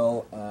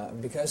will,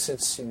 because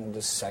it's, you know,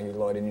 just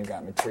celluloid and you've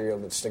got material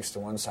that sticks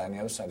to one side and the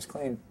other side's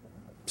clean,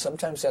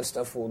 sometimes that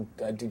stuff will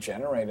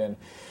degenerate and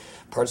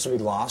parts will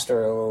be lost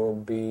or it will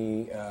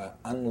be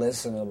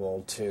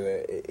unlistenable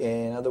to.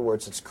 In other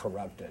words, it's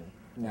corrupted.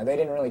 Now, they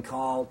didn't really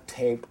call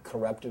tape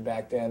corrupted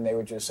back then. They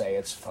would just say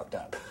it's fucked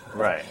up.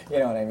 Right. You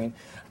know what I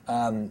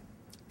mean?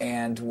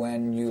 And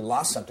when you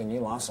lost something, you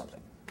lost something.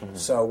 Mm-hmm.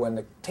 So when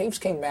the tapes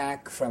came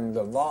back from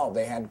the vault,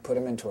 they had to put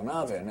them into an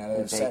oven at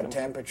a set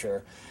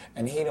temperature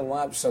and heat them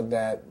up so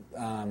that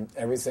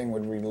everything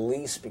would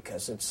release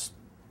because it's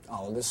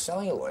all of this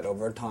celluloid.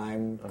 Over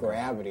time,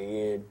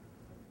 gravity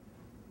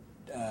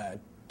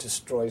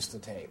destroys the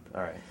tape.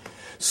 All right.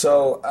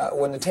 So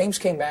when the tapes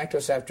came back to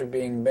us after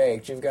being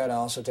baked, you've got to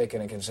also take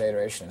into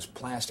consideration it's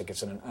plastic,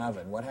 it's in an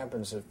oven. What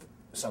happens if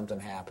something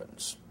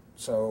happens?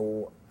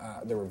 So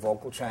there were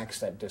vocal tracks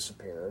that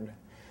disappeared.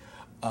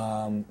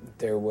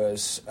 There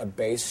was a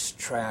bass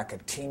track, a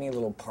teeny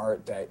little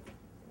part that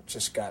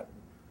just got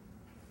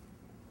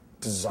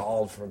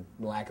dissolved, for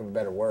lack of a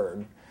better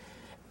word.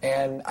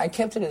 And I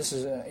kept it as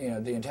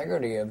the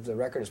integrity of the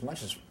record as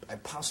much as I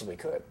possibly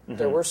could. Mm-hmm.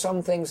 There were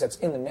some things that's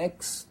in the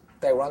mix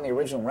that were on the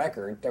original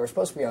record. They were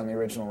supposed to be on the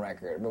original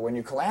record. But when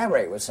you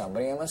collaborate with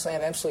somebody, unless I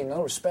have absolutely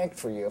no respect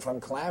for you, if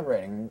I'm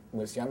collaborating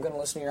with you, I'm going to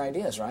listen to your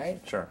ideas,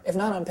 right? Sure. If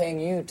not, I'm paying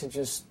you to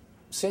just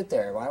sit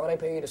there. Why would I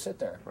pay you to sit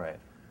there? Right.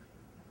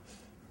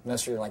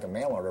 Unless you're like a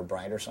mail order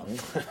bride or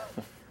something.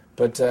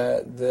 But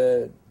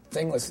the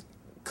thing with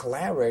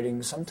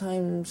collaborating,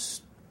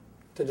 sometimes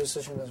the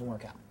decision doesn't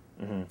work out.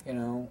 Mm-hmm. You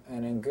know,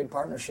 and in good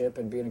partnership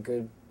and being a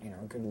good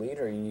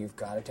leader, you've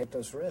got to take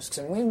those risks.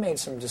 And we've made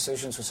some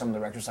decisions with some of the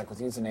records, like with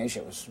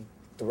Euthanasia.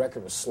 The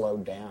record was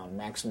slowed down.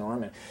 Max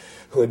Norman,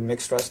 who had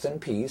mixed Rest in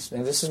Peace,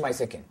 and this is my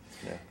thinking.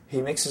 Yeah.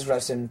 He mixes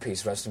Rest in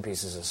Peace. Rest in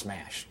Peace is a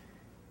smash.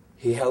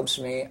 He helps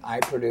me.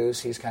 I produce.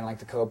 He's kind of like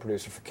the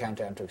co-producer for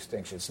Countdown to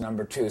Extinction. It's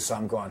number 2, so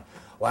I'm going,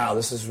 wow,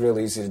 this is real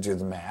easy to do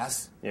the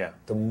math. Yeah.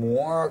 The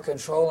more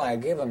control I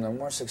give him, the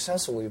more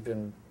successful we've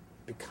been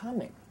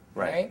becoming.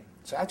 Right?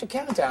 So after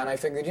Countdown, I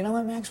figured, you know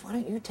what, Max, why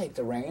don't you take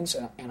the reins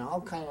and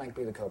I'll kind of like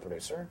be the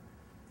co-producer.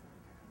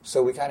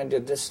 So we kind of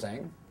did this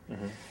thing.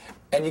 Mm-hmm.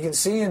 And you can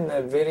see in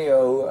the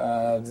video,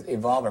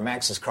 Evolver,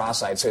 Max is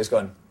cross-eyed, so he's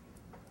going,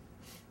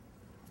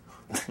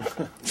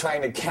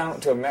 trying to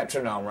count to a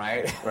metronome,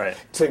 right? Right.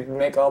 To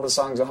make all the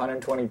songs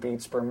 120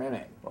 beats per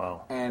minute.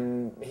 Wow.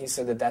 And he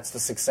said that that's the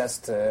success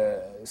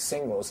to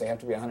singles. They have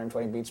to be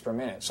 120 beats per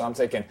minute. So I'm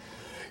thinking,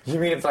 you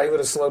mean if I would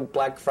have slowed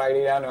Black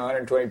Friday down to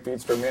 120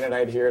 beats per minute,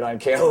 I'd hear it on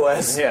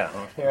KLOS?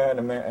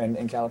 Yeah.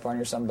 In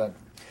California or something. But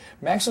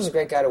Max was a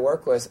great guy to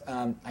work with.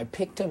 I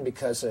picked him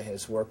because of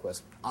his work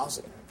with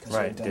Ozzy.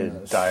 Right,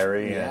 did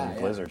Diary and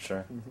Blizzard,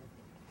 sure. Mm-hmm.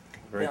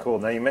 Very cool.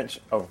 Now you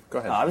mentioned... Oh, go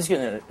ahead. I was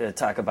going to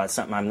talk about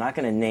something. I'm not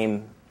going to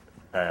name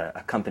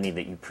a company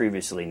that you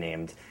previously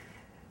named,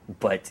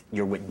 but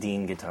you're with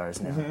Dean Guitars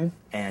now. Mm-hmm.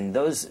 And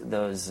those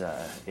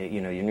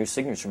your new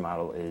signature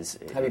model is...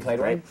 Have you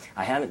played one?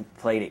 I haven't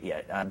played it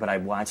yet, but I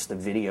watched the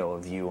video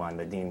of you on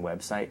the Dean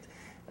website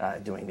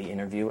doing the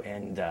interview,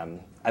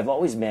 and I've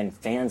always been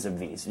fans of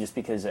these, just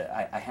because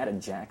I had a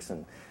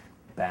Jackson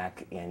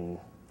back in...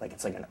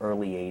 it's like an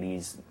early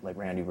 80s, like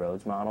Randy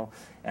Rhoads model.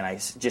 And I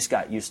just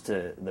got used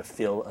to the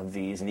feel of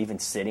V's and even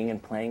sitting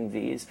and playing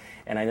V's.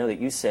 And I know that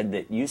you said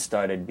that you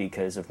started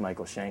because of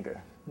Michael Schenker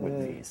with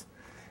V's.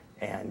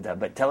 And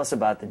but tell us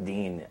about the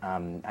Dean.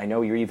 I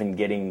know you're even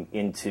getting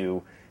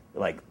into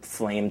like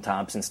flame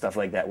tops and stuff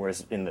like that,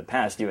 whereas in the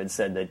past you had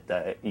said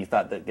that you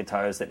thought that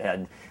guitars that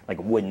had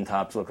like wooden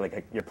tops look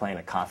like you're playing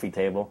a coffee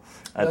table.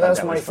 No, that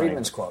was Marty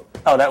Friedman's quote.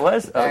 Oh, that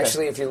was? Okay.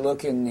 Actually, if you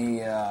look in the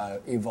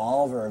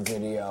Evolver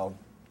video,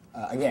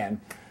 again,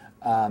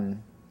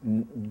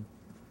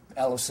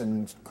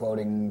 Ellison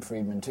quoting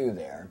Friedman too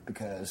there,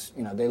 because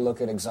they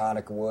look at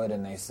exotic wood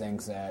and they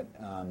think that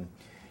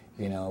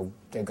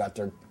they've got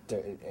their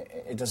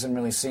it doesn't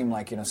really seem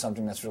like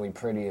something that's really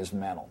pretty is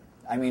metal.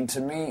 I mean, to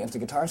me, if the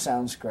guitar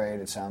sounds great,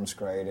 it sounds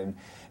great,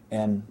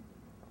 and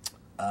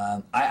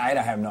I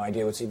have no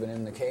idea what's even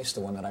in the case,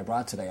 the one that I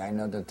brought today. I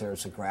know that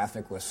there's a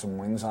graphic with some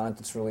wings on it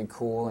that's really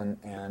cool,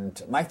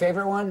 and my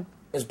favorite one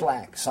is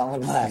black,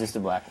 solid black. Just a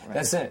black, right.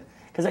 That's it.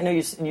 Because I know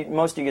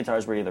most of your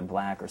guitars were either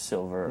black or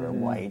silver or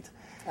white.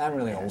 I'm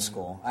really old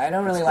school. I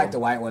don't really like the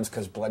white ones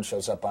because blood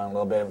shows up on it a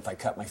little bit if I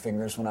cut my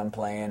fingers when I'm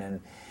playing,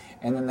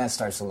 and then that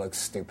starts to look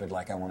stupid,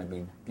 like I want to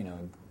be,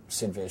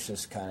 Sid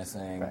Vicious kind of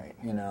thing.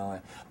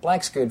 Right.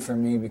 Black's good for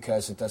me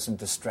because it doesn't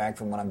distract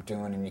from what I'm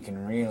doing, and you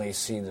can really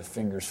see the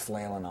fingers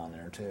flailing on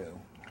there too.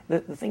 The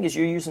thing is,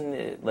 you're using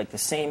the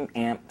same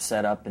amp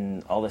setup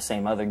and all the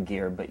same other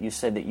gear, but you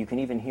said that you can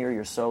even hear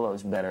your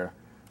solos better.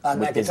 On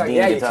with that this guitar, Dean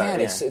yeah, guitar. you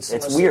can.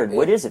 It's weird.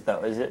 What is it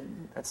though? Is it?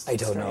 I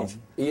don't strange.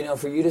 know.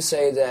 For you to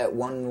say that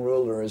one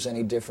ruler is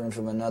any different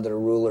from another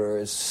ruler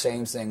is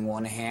same thing.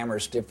 One hammer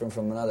is different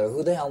from another.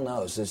 Who the hell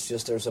knows? It's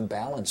just there's a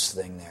balance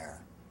thing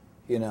there,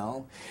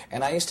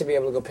 And I used to be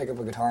able to go pick up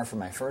a guitar from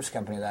my first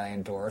company that I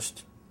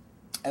endorsed,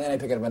 and then I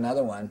pick up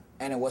another one,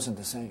 and it wasn't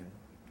the same.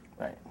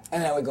 Right.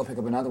 And then I would go pick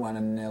up another one,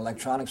 and the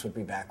electronics would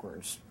be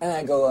backwards. And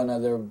I'd go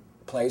another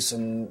place,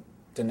 and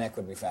the neck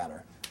would be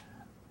fatter.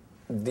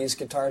 These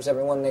guitars,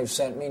 everyone they've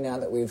sent me, now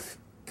that we've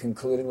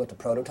concluded what the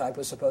prototype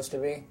was supposed to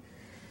be,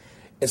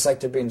 it's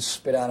like they're being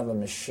spit out of a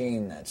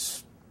machine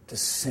that's the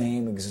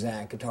same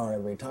exact guitar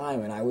every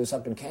time. And I was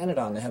up in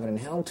Canada on the Heaven and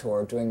Hell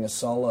tour doing the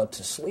solo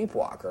to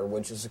Sleepwalker,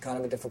 which is a kind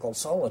of a difficult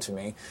solo to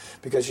me,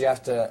 because you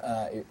have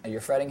to,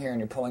 you're fretting here and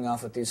you're pulling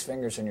off with these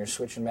fingers and you're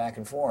switching back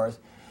and forth.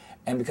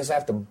 And because I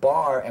have to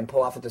bar and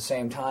pull off at the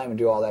same time and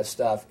do all that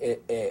stuff,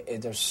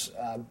 there's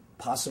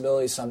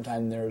possibility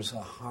sometimes there's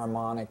a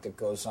harmonic that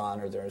goes on,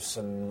 or there's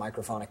some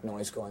microphonic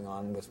noise going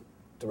on with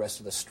the rest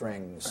of the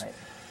strings. Right.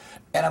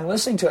 And I'm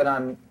listening to it,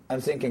 and I'm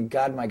thinking,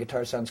 God, my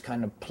guitar sounds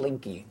kind of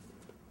plinky,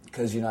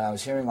 because I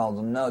was hearing all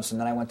the notes,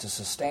 and then I went to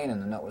sustain,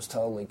 and the note was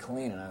totally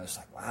clean, and I was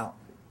like, wow,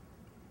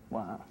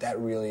 that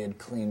really had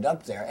cleaned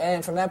up there.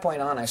 And from that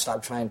point on, I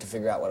stopped trying to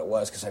figure out what it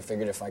was, because I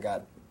figured if I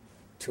got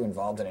too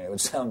involved in it, it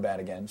would sound bad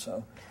again.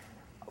 So.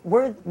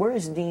 Where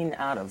is Dean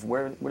out of?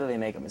 Where do they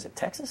make them? Is it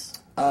Texas?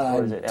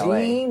 Or is it LA?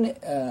 Dean,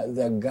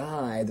 the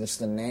guy that's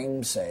the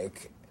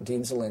namesake,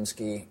 Dean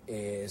Zielinski,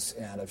 is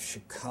out of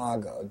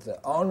Chicago.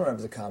 The owner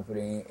of the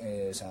company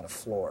is out of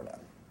Florida.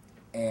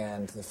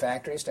 And the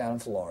factory's down in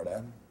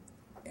Florida.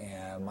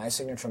 And my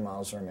signature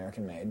models are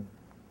American-made.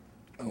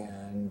 Cool.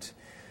 And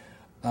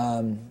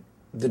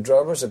the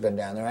Drovers have been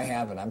down there. I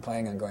haven't. I'm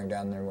planning on going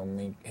down there when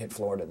we hit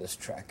Florida this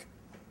trek.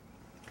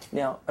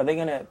 Now, are they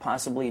going to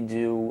possibly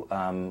do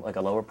like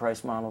a lower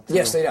price model too?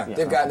 Yes, they are. Yeah.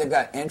 They've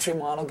got entry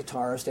model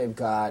guitars. They've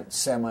got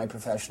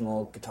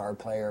semi-professional guitar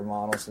player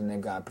models, and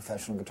they've got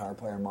professional guitar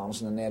player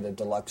models, and then they have the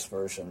deluxe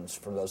versions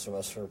for those of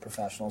us who are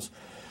professionals.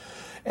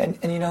 And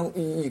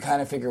you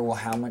kind of figure, well,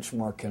 how much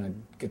more can a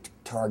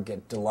guitar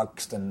get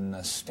deluxe than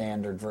the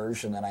standard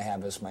version that I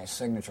have as my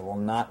signature? Well,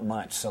 not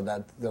much. So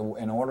that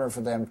in order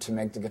for them to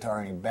make the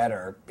guitar any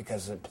better,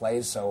 because it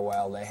plays so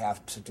well, they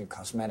have to do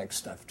cosmetic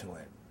stuff to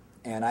it.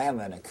 And I have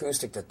an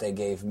acoustic that they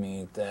gave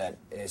me that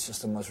is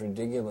just the most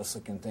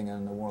ridiculous-looking thing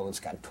in the world. It's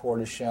got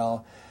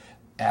tortoiseshell,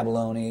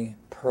 abalone,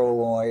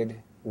 perloid,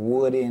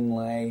 wood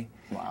inlay,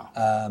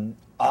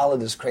 all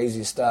of this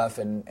crazy stuff,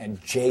 and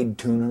jade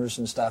tuners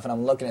and stuff. And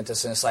I'm looking at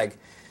this, and it's like,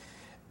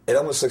 it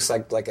almost looks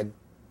like a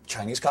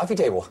Chinese coffee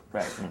table.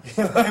 Right.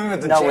 You know what I mean?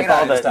 With the No, jade with all on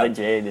it and the stuff.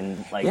 jade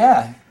and like...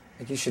 Yeah.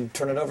 Like you should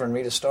turn it over and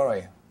read a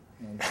story.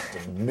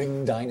 The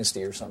Ming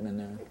Dynasty or something in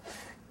there.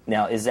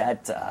 Now, is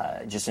that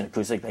just an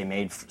acoustic they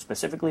made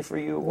specifically for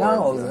you?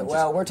 No, or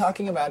well, we're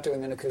talking about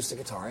doing an acoustic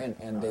guitar,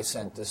 and they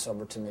sent this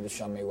over to me to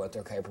show me what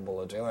they're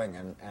capable of doing,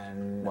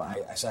 and Wow.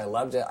 I said I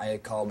loved it. I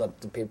called up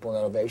the people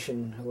at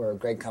Ovation, who are a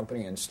great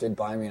company, and stood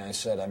by me, and I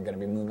said, I'm going to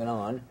be moving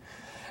on,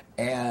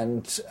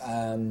 and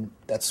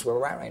that's where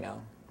we're at right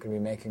now. I'm going to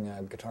be making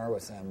a guitar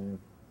with them,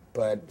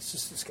 but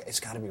it's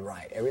got to be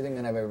right. Everything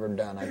that I've ever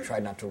done, I've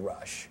tried not to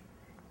rush.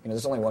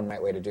 There's only one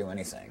right way to do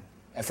anything.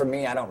 And for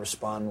me, I don't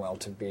respond well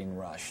to being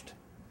rushed.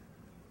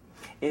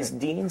 Is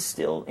Dean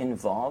still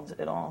involved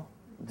at all?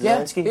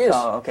 Yeah, Zielinski? he is.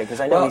 Oh, okay, because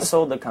I know he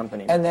sold the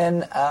company. And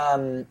then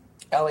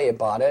Elliot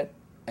bought it,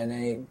 and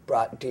then he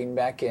brought Dean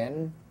back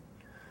in,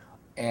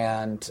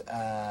 and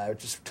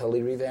just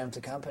totally revamped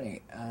the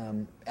company.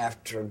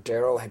 After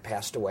Darrow had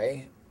passed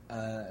away,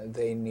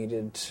 they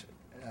needed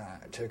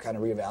to kind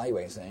of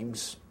reevaluate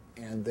things,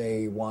 and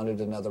they wanted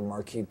another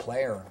marquee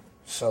player.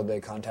 So they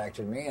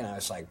contacted me, and I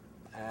was like,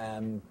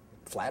 I'm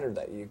flattered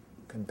that you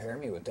compare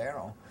me with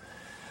Darrow.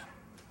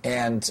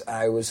 And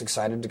I was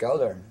excited to go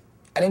there.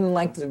 I didn't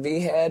like the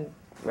V-head,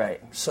 right?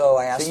 So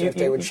I asked them if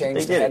they would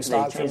change the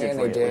headstock for me, and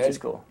they did. Which is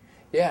cool.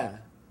 Yeah.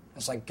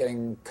 It's like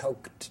getting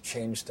Coke to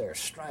change their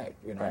stripe,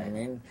 you know Right. what I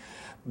mean?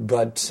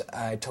 But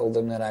I told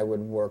them that I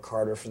would work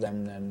harder for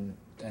them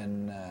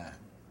than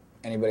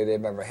anybody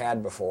they've ever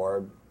had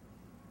before,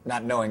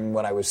 not knowing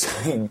what I was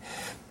saying,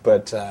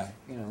 but,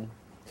 you know.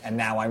 And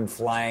now I'm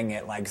flying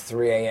at like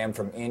 3 a.m.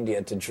 from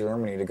India to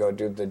Germany to go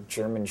do the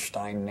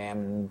Germanstein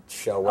NAMM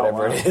show,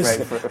 whatever it is.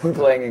 Right. We're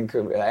playing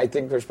in, I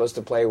think we're supposed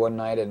to play one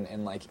night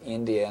in like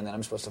India, and then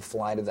I'm supposed to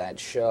fly to that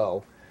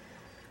show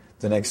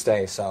the next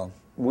day. So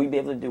will we be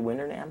able to do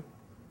Winter NAMM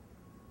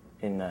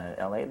in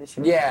L.A. this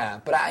year?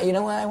 Yeah, but you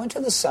know what? I went to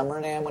the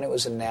Summer NAMM when it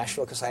was in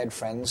Nashville because I had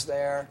friends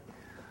there.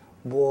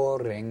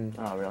 Boring.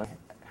 Oh, really?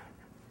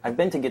 I've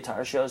been to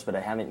guitar shows, but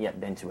I haven't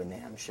yet been to a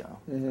NAMM show.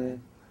 Mm-hmm.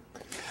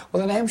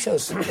 Well, the NAMM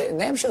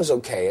show's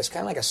okay. It's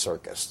kind of like a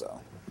circus,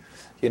 though.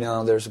 You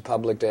know, there's a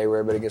public day where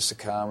everybody gets to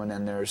come, and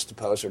then there's the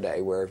poser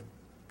day where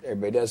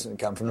everybody doesn't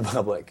come from the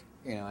public.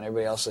 You know, and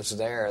everybody else that's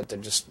there, they're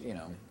just, you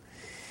know.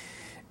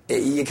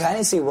 You kind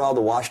of see where all the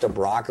washed-up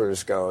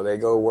rockers go. They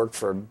go work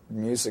for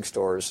music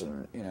stores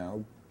and, you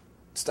know,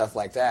 stuff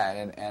like that.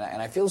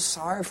 And I feel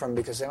sorry for them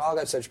because they've all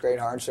got such great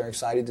hearts. They're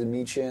excited to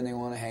meet you, and they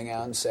want to hang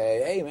out and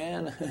say, hey,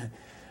 man,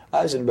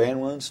 I was in a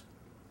band once.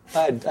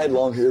 I had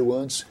long hair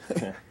once.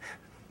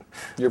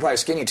 You're probably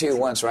skinny, too,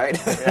 once, right?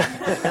 Let's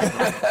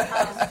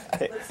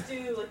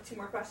do, like, 2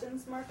 more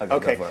questions, Mark.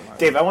 Okay.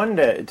 Dave, I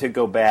wanted to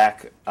go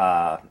back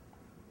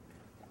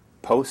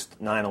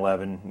post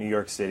 9/11, New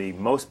York City.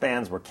 Most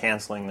bands were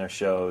canceling their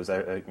shows.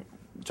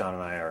 John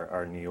and I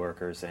are New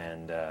Yorkers,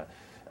 and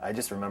I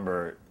just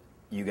remember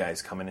you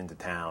guys coming into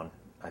town.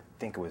 I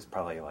think it was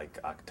probably like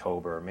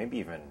October, maybe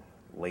even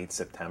late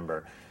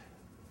September.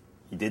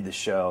 You did the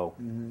show,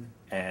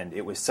 and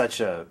it was such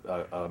a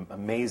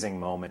amazing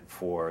moment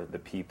for the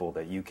people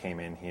that you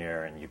came in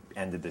here and you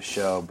ended the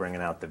show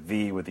bringing out the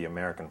V with the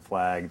American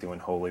flag, doing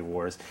Holy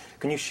Wars.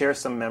 Can you share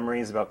some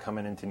memories about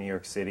coming into New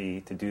York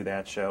City to do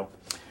that show?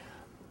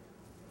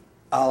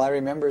 All I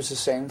remember is the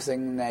same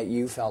thing that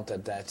you felt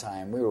at that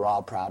time. We were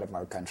all proud of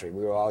our country.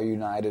 We were all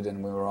united,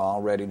 and we were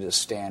all ready to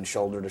stand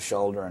shoulder to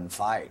shoulder and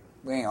fight.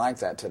 We ain't like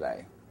that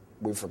today.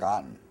 We've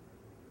forgotten.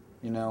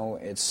 You know,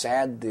 it's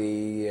sad,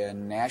 the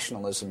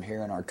nationalism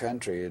here in our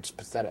country. It's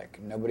pathetic.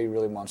 Nobody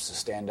really wants to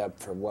stand up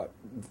for what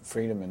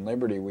freedom and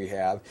liberty we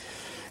have.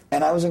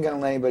 And I wasn't going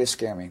to let anybody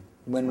scare me.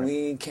 When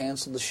we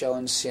canceled the show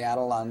in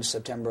Seattle on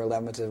September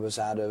 11th, it was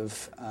out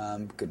of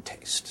good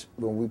taste.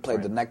 When we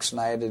played the next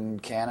night in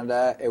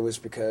Canada, it was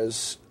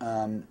because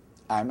I'm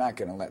not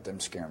going to let them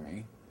scare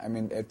me. I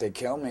mean, if they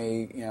kill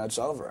me, you know, it's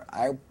over.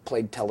 I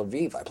played Tel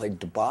Aviv. I played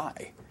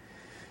Dubai.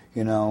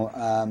 You know,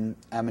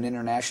 I'm an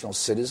international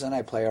citizen.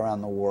 I play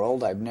around the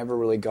world. I've never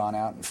really gone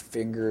out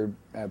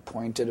and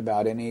pointed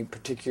about any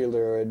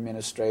particular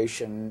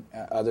administration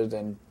other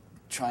than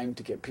trying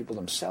to get people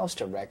themselves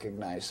to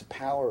recognize the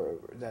power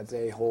that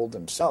they hold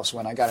themselves.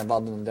 When I got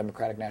involved in the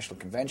Democratic National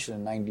Convention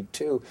in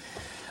 '92,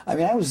 I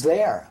mean, I was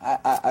there,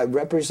 I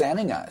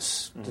representing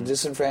us, the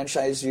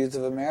disenfranchised youth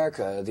of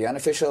America, the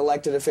unofficial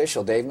elected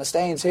official. Dave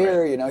Mustaine's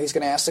here, you know, he's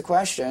going to ask the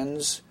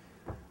questions.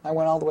 I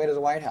went all the way to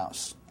the White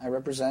House. I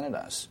represented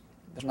us.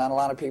 There's not a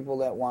lot of people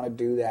that want to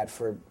do that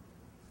for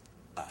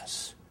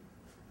us.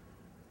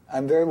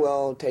 I'm very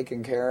well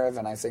taken care of,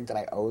 and I think that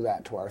I owe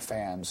that to our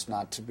fans,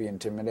 not to be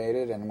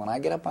intimidated. And when I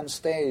get up on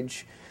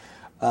stage,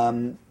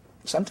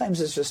 sometimes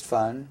it's just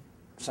fun.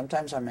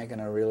 Sometimes I'm making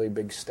a really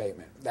big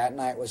statement. That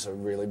night was a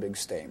really big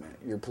statement.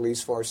 Your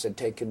police force had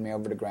taken me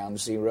over to Ground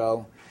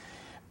Zero,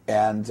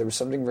 and there was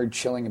something very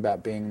chilling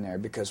about being there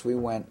because we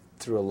went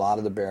through a lot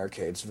of the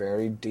barricades,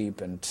 very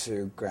deep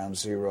into Ground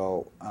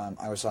Zero.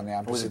 I was on the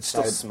opposite side. Was it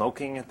still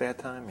smoking at that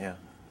time? Yeah.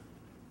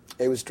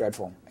 It was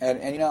dreadful.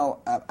 And you know,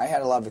 I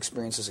had a lot of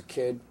experience as a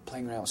kid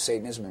playing around with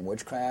Satanism and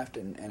witchcraft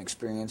and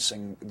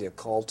experiencing the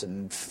occult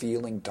and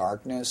feeling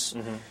darkness.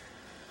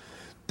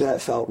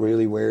 That felt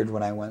really weird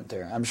when I went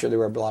there. I'm sure there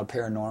were a lot of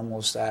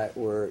paranormals that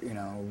were, you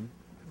know,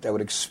 that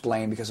would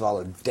explain because of all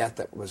the death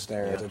that was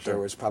there, there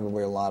was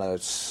probably a lot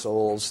of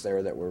souls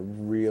there that were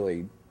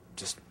really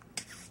just,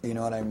 you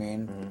know what I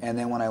mean? And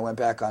then when I went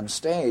back on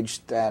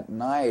stage that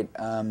night,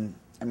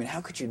 I mean,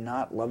 how could you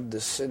not love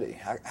this city?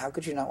 How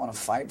could you not want to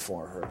fight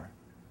for her?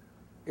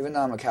 Even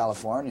though I'm a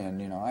Californian,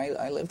 you know,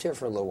 I lived here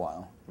for a little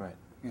while. Right.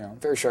 You know,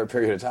 very short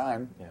period of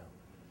time. Yeah.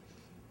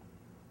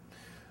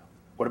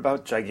 What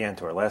about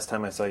Gigantor? Last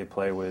time I saw you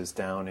play was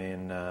down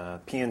in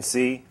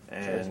PNC,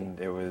 and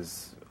it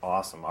was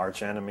awesome.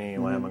 Arch Enemy,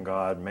 Lamb of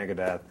God,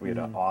 Megadeth. We had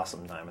an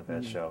awesome time at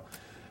that show.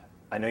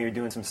 I know you're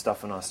doing some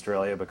stuff in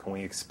Australia, but can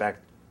we expect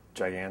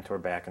Gigantor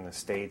back in the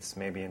States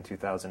maybe in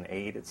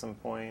 2008 at some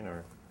point?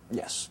 Or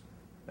Yes.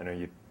 And are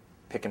you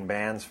picking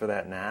bands for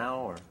that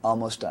now? Or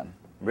Almost done.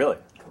 Really?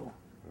 Cool.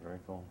 Very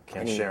cool.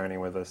 Can't share any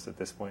with us at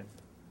this point?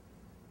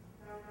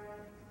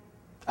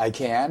 I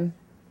can.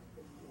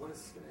 When is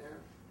this going to air?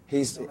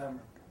 He's.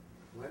 November.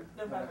 When?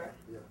 November.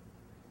 Yeah.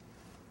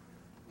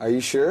 Are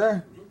you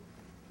sure?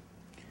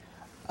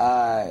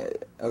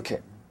 Okay.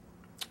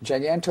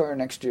 Gigantor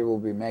next year will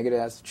be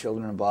Megadeth,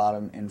 Children of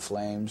Bodom, In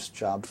Flames,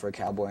 Job for a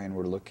Cowboy, and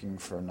we're looking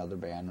for another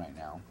band right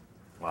now.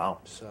 Wow.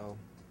 So.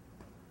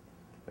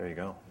 There you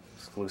go.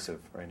 Exclusive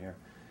right here.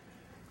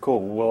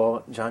 Cool.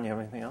 Well, John, you have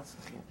anything else?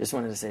 Just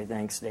wanted to say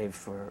thanks, Dave,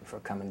 for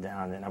coming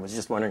down. And I was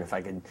just wondering if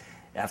I could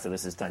after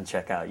this is done,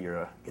 check out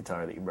your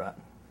guitar that you brought.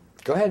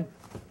 Go ahead.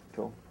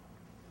 Cool.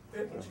 We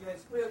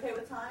okay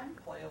with time?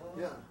 Play a little?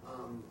 Yeah, I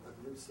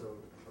believe so.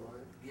 Shall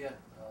I? Yeah,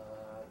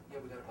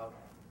 we got about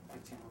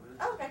 15 more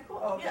minutes. Oh, okay,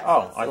 cool. Yeah,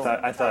 Oh, so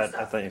I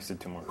stuff. thought you said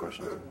 2 more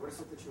questions. What is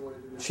it that you want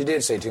to do? She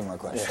did say 2 more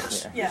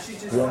questions. Yeah.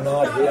 You're not No,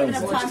 we don't hearing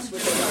have me. time to do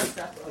our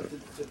stuff.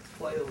 To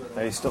play a little.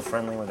 Are you still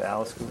friendly with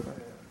Alice Cooper?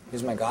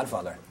 He's my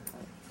godfather.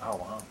 Oh,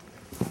 wow.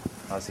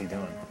 How's he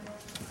doing?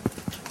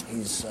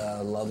 He's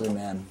a lovely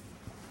man.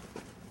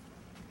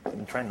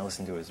 I'm trying to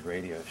listen to his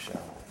radio show,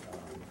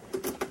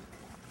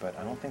 but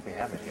I don't think they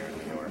have it here in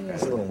New York.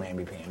 He's a little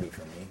mamby-pamby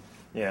for me.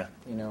 Yeah.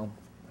 You know,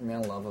 I mean,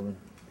 I love him.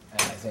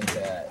 And I think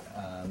that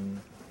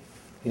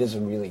he does a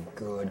really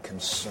good,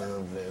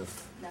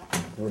 conservative,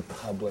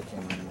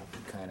 Republican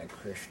kind of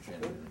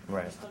Christian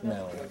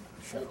metal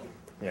show.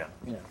 Yeah.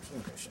 You know,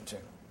 I'm Christian too,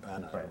 but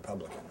I'm not a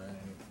Republican, right?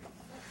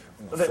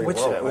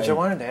 Which I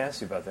wanted to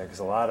ask you about that, because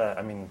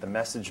the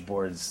message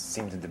boards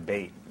seem to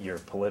debate your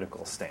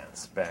political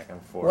stance back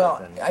and forth.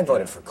 Well, I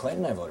voted for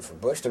Clinton, I voted for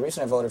Bush. The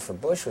reason I voted for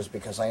Bush was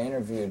because I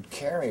interviewed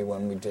Kerry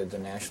when we did the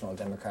National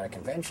Democratic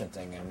Convention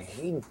thing, and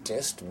he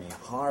dissed me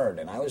hard,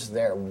 and I was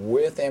there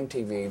with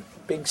MTV,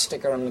 big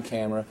sticker on the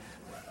camera,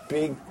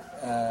 big,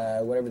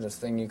 whatever the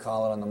thing you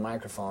call it on the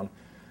microphone.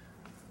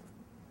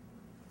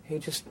 He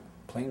just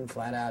plain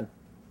flat out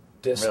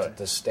dissed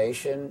the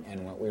station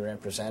and what we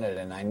represented,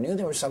 and I knew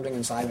there was something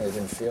inside me that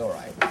didn't feel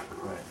right.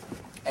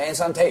 And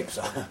it's on tape,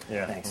 so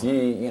Thanks.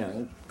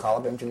 you call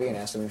up MTV and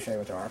ask them to show you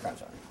what their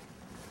archives are.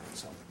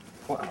 So,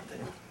 Wow,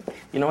 dude.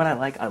 You know what I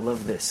like? I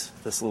love this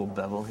little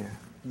bevel here.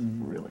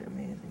 Really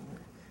amazing.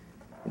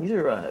 These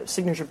are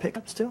signature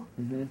pickups too?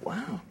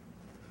 Wow.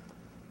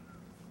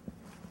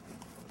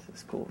 This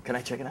is cool. Can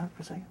I check it out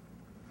for a second?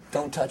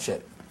 don't touch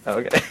it. Oh,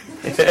 okay.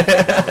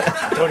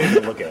 Don't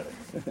even look at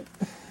it.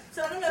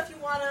 So I don't know if you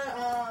want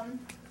to,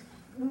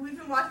 we've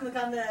been watching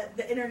on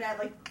the internet,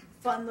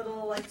 fun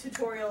little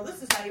tutorial,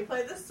 this is how you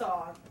play this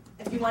song.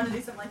 If you want to do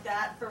something like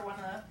that for one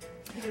of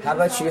the... How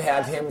about you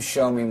have him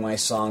show me my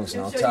songs,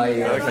 and I'll tell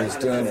you if he's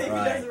doing it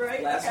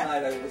right. Last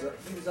night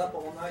he was up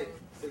all night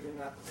figuring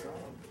out the song.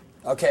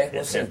 Okay,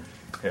 we'll see.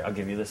 Here, I'll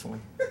give you this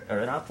one. All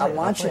right, I'm I'll play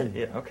watching.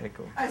 it. Yeah, okay,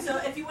 cool. All right, so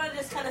if you want to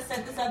just kind of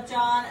set this up,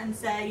 John, and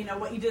say,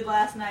 what you did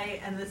last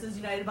night, and this is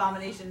United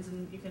Abominations,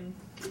 and you can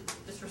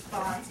just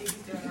respond, see if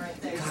he's doing the right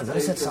thing. God, what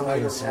does that song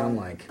even sound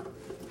like?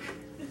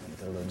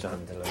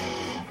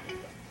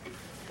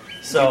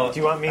 So, do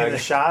you want me in the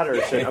shot, or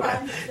should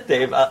okay.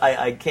 Dave,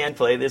 I can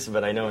play this,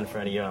 but I know in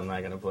front of you I'm not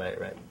going to play it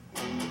right.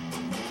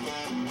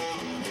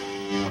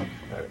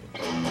 All right.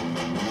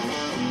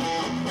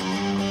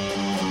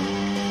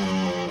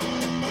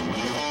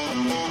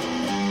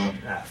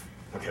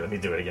 Okay, let me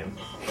do it again.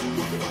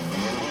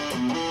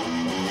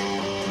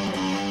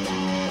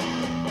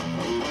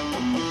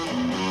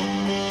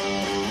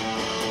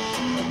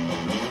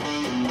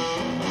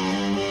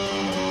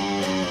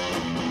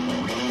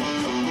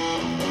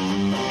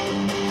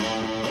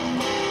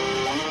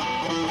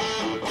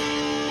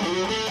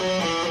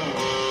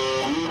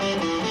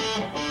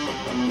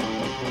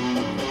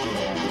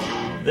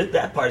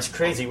 That part's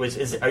crazy.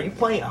 Are you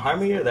playing a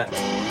harmony or that?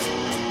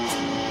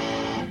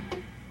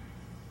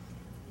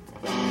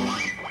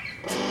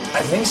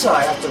 I think so.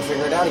 I have to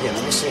figure it out again.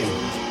 Let me see.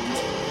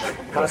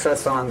 How does that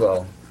song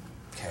go?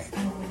 Okay.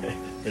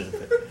 Here's a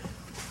pick.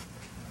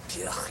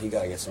 Ugh, you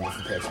gotta get some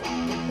different pictures.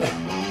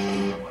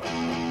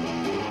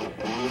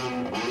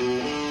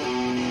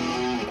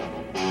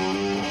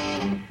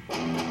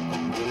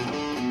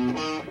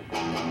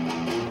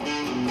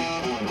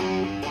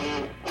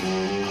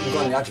 You're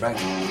going the octave, right?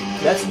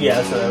 That's what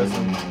I was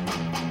thinking.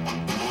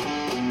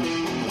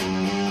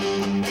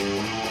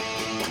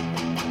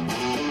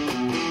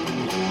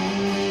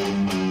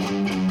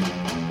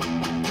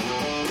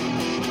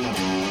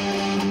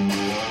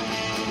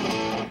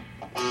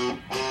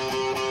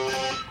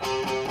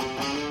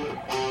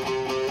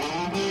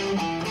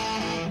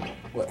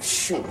 What?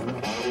 Shoot.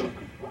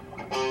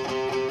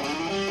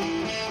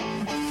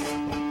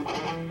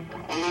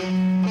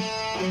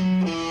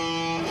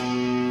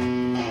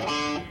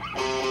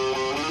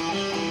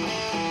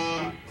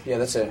 Yeah,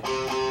 that's it.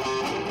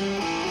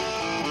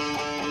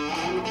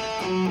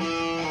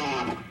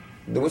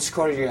 Which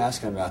chord are you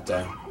asking about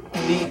there?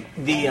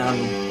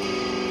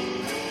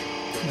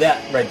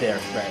 That right there,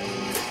 right.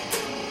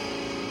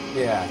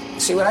 Yeah.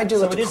 See, what I do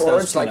with the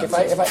chords, like if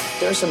I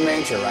there's a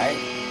major, right?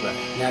 Right.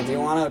 Now, if you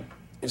want to,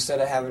 instead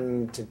of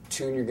having to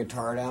tune your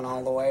guitar down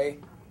all the way,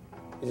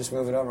 you just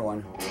move it over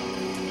one.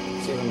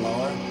 It's even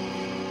lower.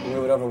 You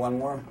move it over one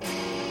more.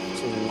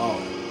 It's even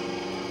lower.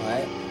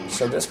 Right?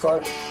 So this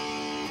chord.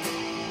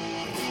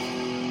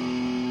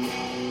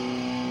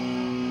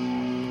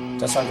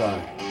 That's not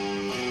going.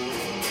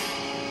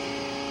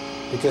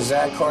 Because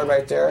that chord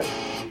right there.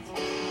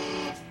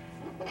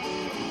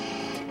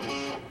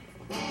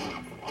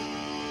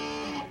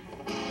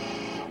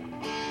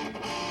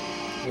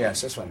 Yes,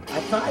 this one. I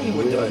thought you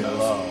were doing those.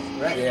 Low.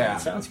 Right. Yeah.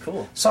 That sounds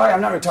cool. Sorry,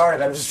 I'm not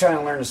retarded. I'm just trying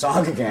to learn the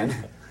song again.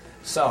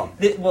 So.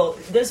 Well,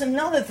 there's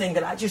another thing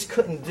that I just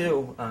couldn't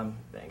do.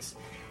 Thanks.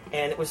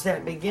 And it was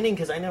that beginning,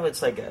 because I know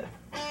it's like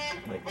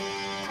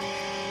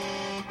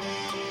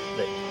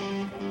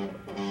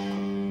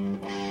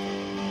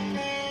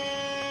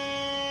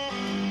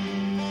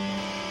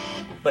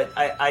but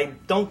I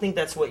don't think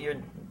that's what you're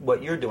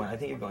doing. I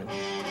think you're going.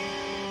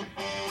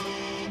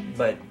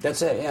 But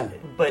that's it, yeah.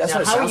 But that's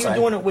now, how are you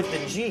doing it with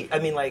the G? I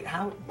mean, like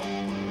how?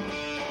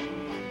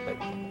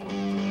 Like,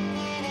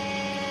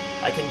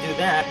 I can do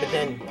that, but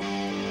then,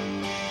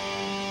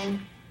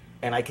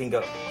 and I can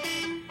go.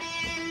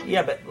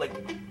 Yeah, but like.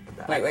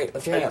 Wait.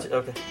 Lift your hand up.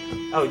 Okay.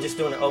 Oh, just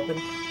doing it open.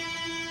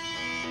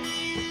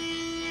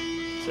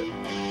 So.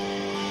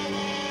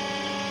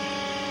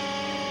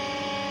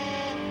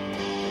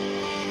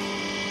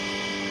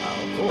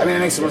 Cool. I mean, it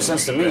makes more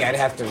sense to me. I'd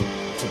have to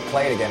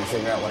play it again to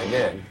figure out what I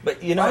did.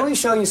 But you know, why don't we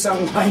show you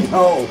something I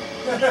know?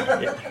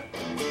 Yeah.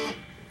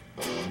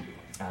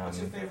 What's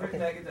your favorite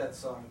Megadeth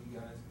song, you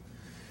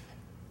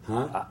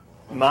guys? Huh?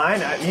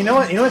 Mine? You know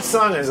what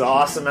song is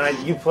awesome? And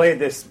you played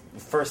this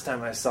first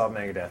time I saw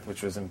Megadeth,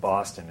 which was in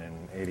Boston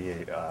in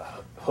 '88.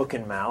 Hook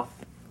and Mouth.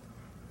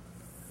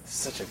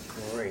 Such a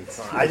great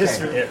song. I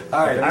just,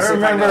 all right, I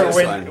remember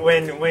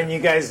when you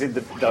guys did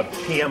the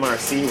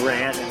PMRC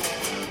rant.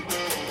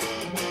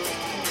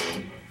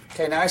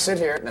 Okay, now I sit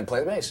here and then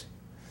play the bass.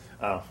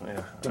 Oh,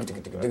 yeah.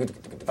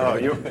 Oh,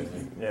 you,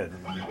 yeah.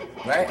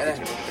 Right? And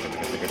then,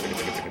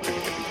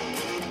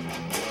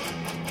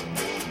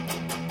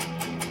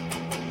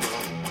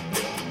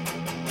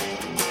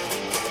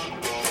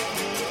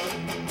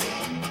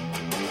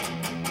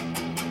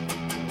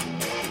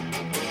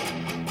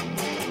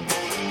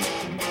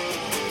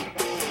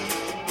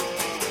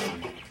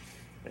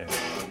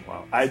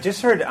 Wow. I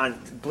just heard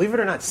believe it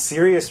or not,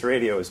 Sirius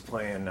Radio is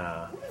playing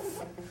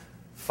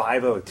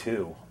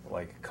 502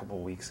 like a couple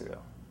weeks ago.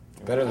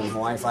 better than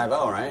Hawaii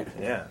 5-0, right?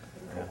 Yeah.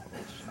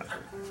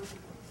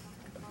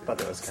 I thought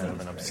that was kind of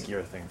an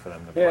obscure thing for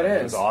them to play. Yeah, it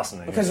is. It was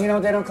awesome. Because, they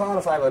don't call it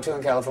a 502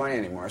 in California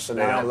anymore, so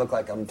They now I don't. look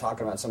like I'm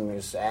talking about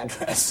somebody's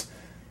address.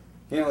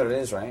 You know what it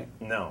is, right?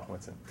 No,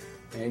 what's it?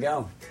 There you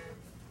go.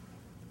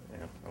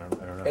 Yeah, I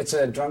don't know. It's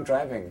a drunk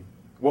driving.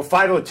 Well,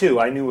 502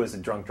 I knew was a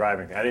drunk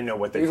driving. I didn't know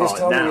what they You call just it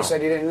told now. me you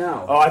said you didn't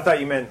know. Oh, I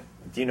thought you meant,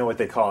 do you know what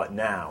they call it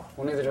now?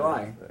 Well, neither do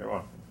I.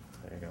 Well,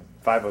 there you go.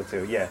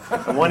 502, yeah.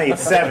 And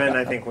 187,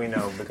 I think we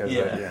know because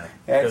Yeah. of, yeah.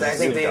 I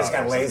think they just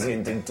got lazy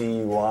and did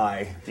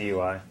DUI.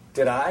 DUI.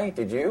 Did I?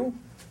 Did you?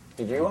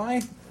 Did you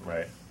I?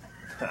 Right.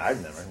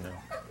 I've never,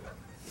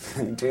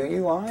 no. Do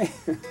you I?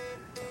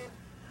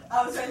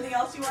 Is there anything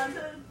else you wanted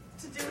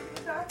to do with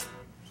the guitar?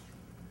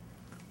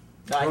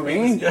 For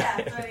me?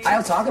 Yeah. is there any-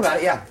 I'll talk about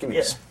it. Yeah, give me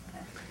Yeah. this.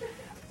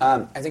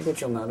 I think what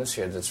you'll notice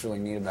here that's really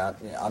neat about,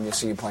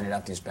 obviously you pointed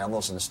out these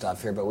bevels and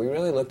stuff here, but we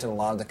really looked at a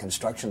lot of the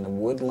construction. The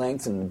wood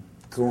length and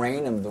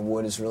grain of the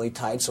wood is really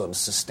tight, so it'll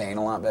sustain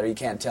a lot better. You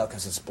can't tell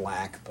because it's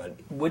black, but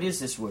What is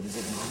this wood? Is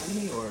it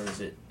mahogany or is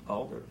it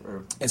alder?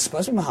 Or it's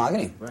supposed to be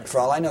mahogany. Right. For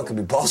all I know, it could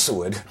be balsa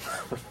wood.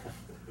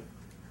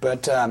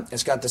 But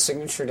it's got the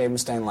signature Dave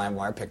Mustaine live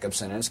wire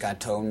pickups in it. It's got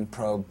Tone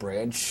Pro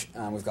bridge.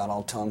 We've got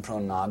all Tone Pro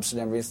knobs and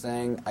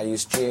everything. I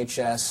use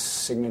GHS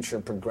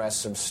signature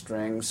progressive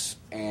strings.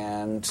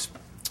 And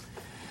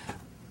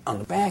on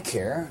the back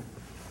here,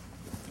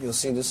 you'll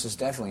see this is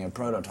definitely a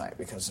prototype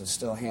because it's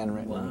still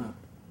handwritten. Wow.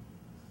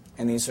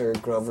 And these are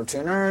Grover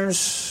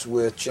tuners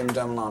with Jim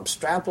Dunlop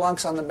strap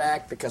locks on the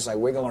back because I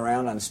wiggle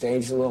around on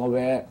stage a little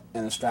bit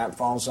and the strap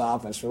falls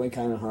off and it's really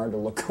kind of hard to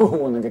look cool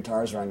when the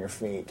guitars are on your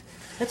feet.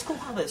 That's cool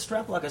how the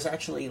strap lock is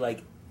actually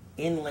like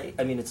inlay.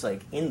 I mean, it's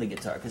like in the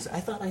guitar because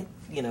I thought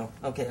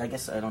okay, I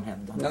guess I don't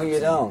have. No, you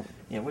don't.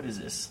 Yeah, what is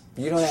this?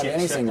 You don't have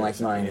anything Schecter like or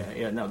something. mine.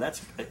 Yeah, no,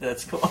 that's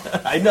cool.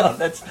 I know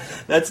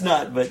that's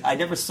not, but I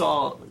never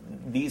saw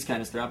these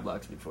kind of strap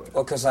locks before.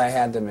 Well, because I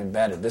had them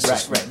embedded. This Right.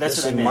 is That's this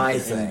what I is meant. my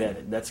It's thing.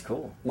 embedded. That's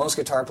cool. Most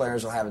guitar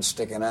players will have it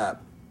sticking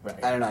up. Right.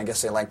 I don't know. I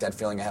guess they like that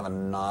feeling of having a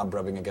knob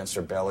rubbing against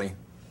their belly.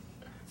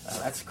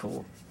 That's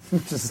cool.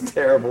 Which is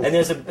terrible. And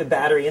there's a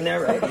battery in there,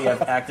 right? You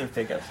have active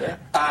pickups, right?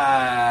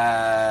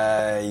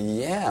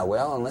 Yeah.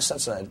 Well, unless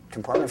that's a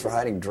compartment for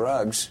hiding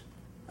drugs.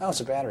 Oh,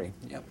 it's a battery.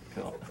 Yep.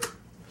 Cool.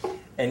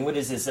 And what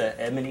is this,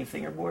 ebony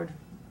fingerboard?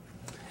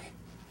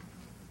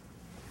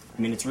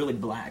 I mean, it's really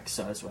black,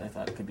 so that's why I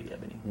thought it could be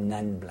ebony.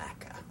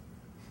 Non-black.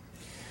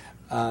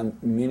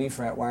 Muni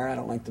fret wire. I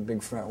don't like the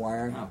big fret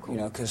wire. Oh, cool.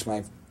 Because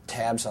my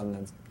tabs on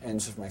the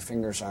ends of my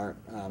fingers aren't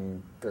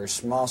very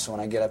small. So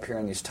when I get up here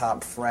in these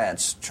top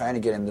frets, trying to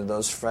get into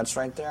those frets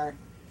right there,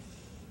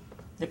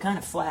 They're kind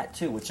of flat,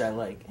 too, which I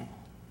like.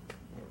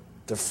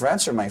 the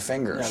frets are my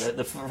fingers. No,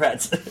 the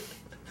frets.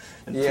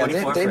 Yeah,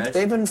 24 frets.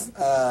 they've been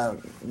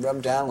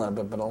rubbed down a little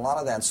bit, but a lot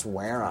of that's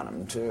wear on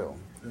them too.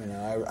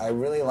 I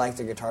really like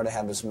the guitar to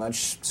have as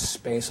much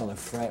space on the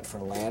fret for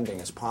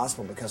landing as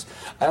possible because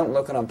I don't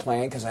look when I'm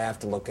playing because I have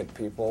to look at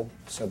people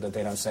so that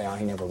they don't say, oh,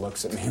 he never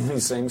looks at me when he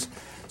sings.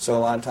 So a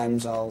lot of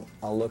times I'll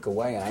look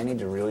away, and I need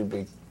to really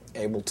be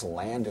able to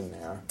land in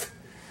there.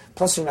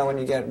 Plus, when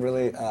you get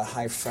really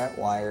high fret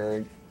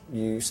wire,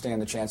 you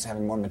stand the chance of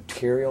having more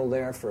material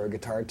there for a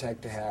guitar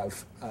tech to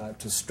have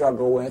to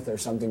struggle with, or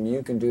something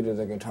you can do to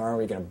the guitar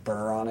where you get a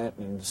burr on it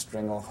and the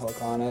string will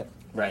hook on it.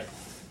 Right.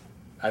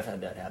 I've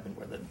had that happen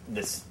where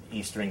this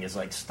E string is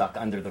like stuck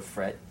under the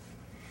fret.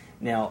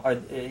 Now,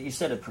 you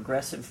said a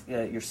progressive,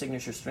 your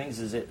signature strings,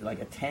 is it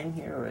like a 10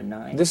 here or a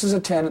 9? This is a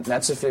 10,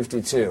 that's a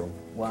 52.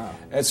 Wow.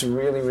 It's a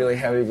really, really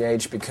heavy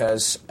gauge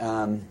because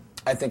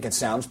I think it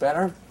sounds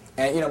better.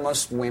 And,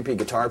 most wimpy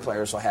guitar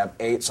players will have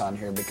 8s on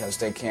here because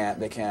they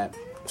can't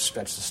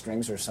stretch the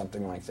strings or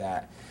something like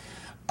that.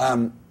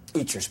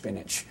 Eat your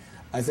spinach.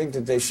 I think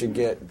that they should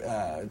get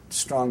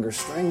stronger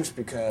strings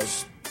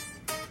because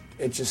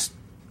it just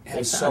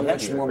has so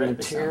much more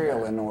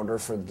material in order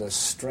for the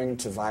string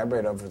to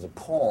vibrate over the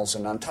poles.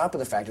 And on top of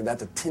the fact that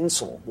the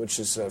tinsel, which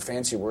is a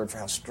fancy word for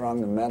how strong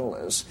the metal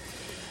is,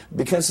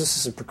 because this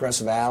is a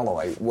progressive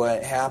alloy,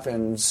 what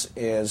happens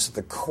is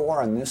the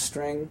core on this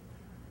string,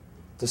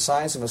 the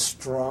size of a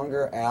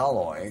stronger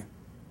alloy,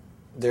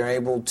 they're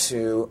able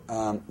to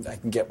I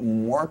can get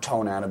more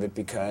tone out of it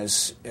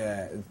because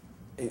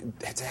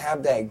to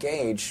have that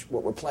gauge,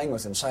 what we're playing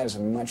with inside is a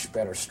much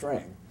better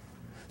string.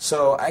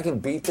 So I can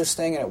beat this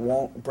thing and it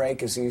won't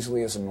break as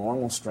easily as a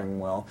normal string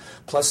will.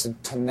 Plus the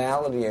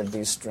tonality of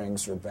these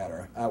strings are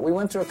better. We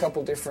went through a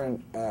couple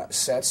different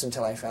sets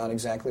until I found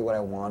exactly what I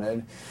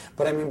wanted.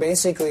 But I mean,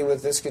 basically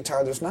with this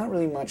guitar, there's not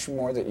really much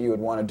more that you would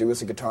want to do with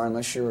the guitar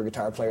unless you're a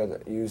guitar player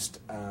that used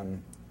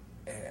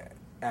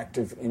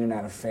active in and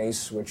out of phase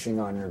switching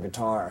on your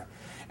guitar.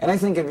 And I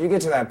think if you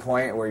get to that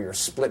point where you're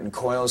splitting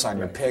coils on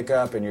your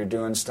pickup and you're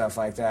doing stuff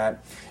like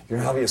that,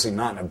 you're obviously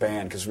not in a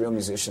band because real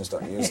musicians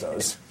don't use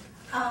those.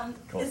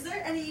 Cool. Is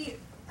there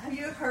have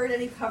you heard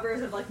any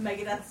covers of like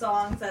Megadeth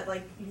songs that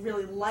like you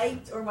really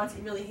liked or ones that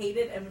you really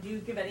hated? And would you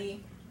give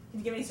any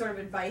sort of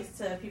advice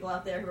to people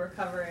out there who are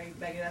covering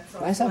Megadeth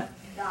songs what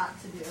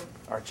not to do?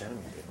 Arch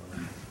Enemy did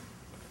one.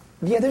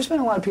 Yeah, there's been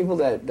a lot of people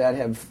that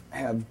have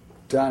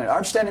done it.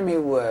 Arch Enemy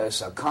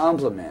was a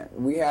compliment.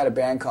 We had a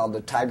band called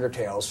the Tiger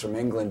Tails from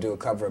England do a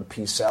cover of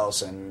Peace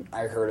Sells, and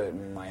I heard it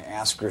and my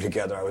ass grew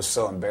together. I was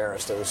so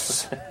embarrassed. It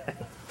was,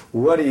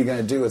 what are you going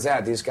to do with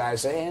that? These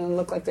guys, they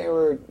looked like they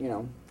were,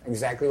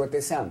 exactly what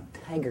they sound.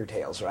 Tiger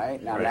Tails,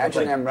 right? Now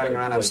imagine them running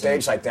around on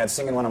stage like that,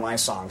 singing one of my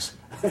songs.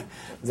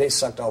 They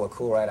sucked all the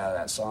cool right out of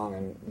that song,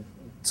 and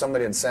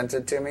somebody had sent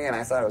it to me, and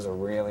I thought it was a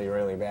really,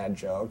 really bad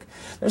joke.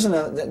 There's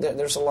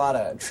a lot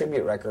of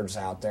tribute records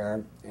out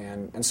there,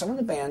 and some of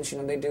the bands,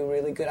 they do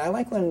really good. I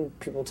like when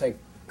people take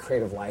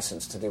creative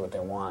license to do what they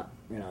want.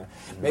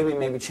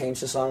 Maybe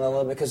change the song a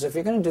little bit, because if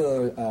you're going to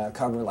do a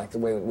cover like the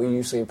way we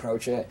usually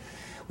approach it,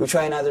 we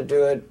try and either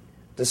do it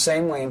the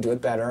same way and do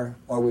it better,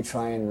 or we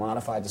try and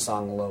modify the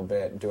song a little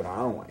bit and do it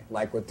our own way.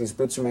 Like with These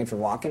Boots Are Made for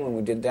Walking, when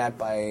we did that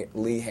by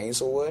Lee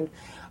Hazelwood,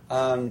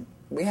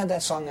 we had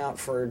that song out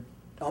for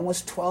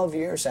almost 12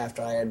 years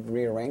after I had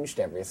rearranged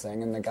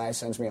everything, and the guy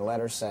sends me a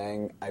letter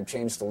saying I've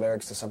changed the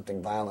lyrics to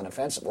something vile and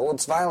offensive. Well,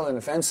 what's vile and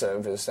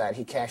offensive is that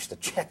he cashed the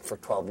check for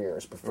 12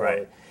 years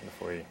before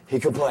he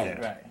complained.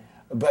 Yeah. Right.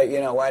 But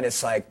you know what?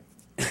 It's like,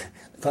 the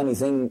funny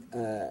thing,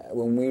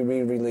 when we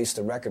re-released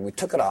the record, we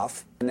took it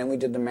off, and then we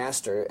did the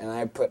master, and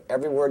I put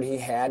every word he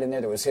had in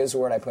there that was his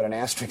word, I put an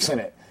asterisk in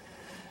it.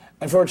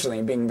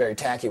 Unfortunately, being very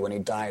tacky, when he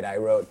died, I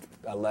wrote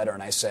a letter,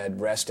 and I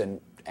said, rest in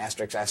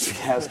asterisk,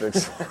 asterisk,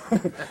 asterisk.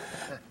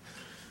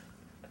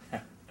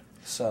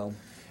 So,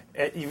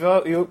 we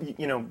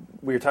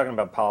were talking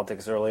about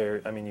politics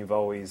earlier. I mean, you've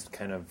always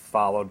kind of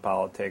followed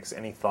politics.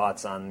 Any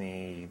thoughts on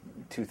the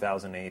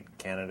 2008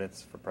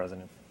 candidates for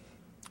president?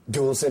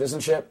 Dual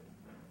citizenship?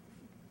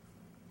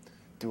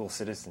 Dual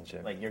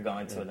citizenship. Like you're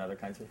going to another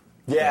country?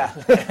 Yeah.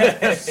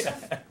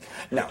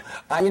 No.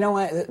 You know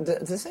what?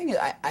 The thing is,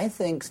 I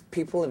think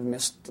people have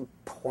missed the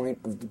point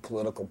of the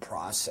political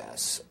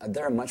process.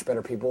 There are much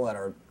better people that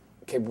are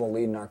capable of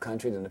leading our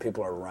country than the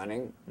people who are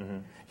running. Mm-hmm.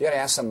 You got to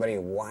ask somebody,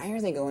 why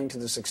are they going to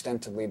this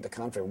extent to lead the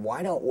country?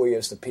 Why don't we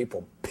as the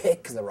people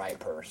pick the right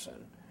person?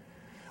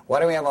 Why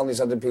do we have all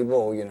these other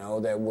people,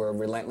 that were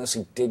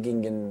relentlessly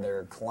digging in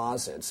their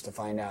closets to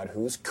find out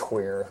who's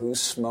queer, who's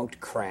smoked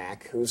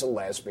crack, who's a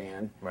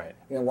lesbian? Right.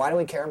 Why do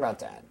we care about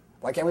that?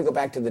 Why can't we go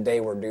back to the day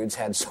where dudes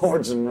had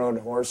swords and rode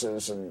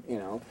horses and,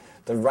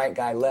 the right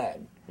guy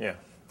led? Yeah.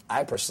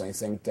 I personally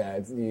think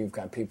that you've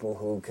got people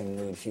who can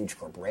lead huge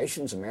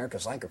corporations.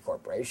 America's like a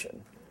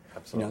corporation.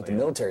 Absolutely. The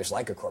military's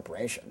like a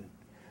corporation.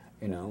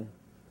 I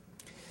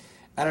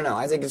don't know.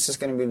 I think it's just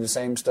going to be the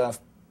same stuff.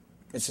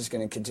 It's just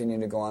going to continue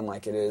to go on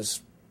like it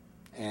is.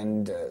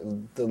 And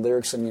the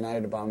lyrics in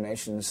United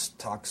Abominations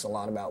talks a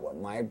lot about what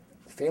my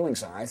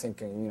feelings are. I think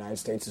the United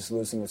States is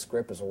losing its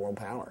grip as a world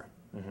power.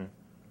 Mm-hmm.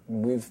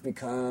 We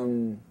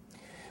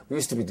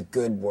used to be the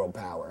good world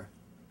power.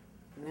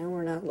 Now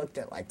we're not looked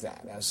at like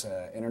that. As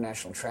an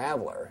international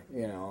traveler,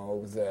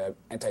 the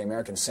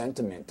anti-American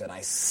sentiment that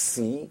I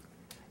see,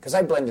 because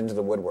I blend into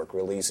the woodwork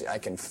real easy. I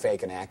can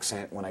fake an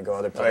accent when I go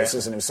other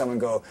places, and if someone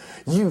go,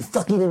 you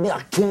fucking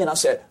American, I'll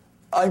say,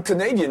 I'm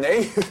Canadian,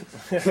 eh?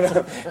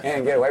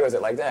 And get away with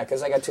it like that,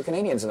 because I got 2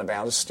 Canadians in the band.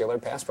 I'll just steal their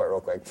passport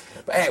real quick.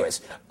 But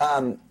anyways,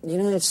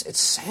 it's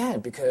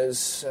sad,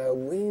 because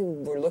we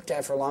were looked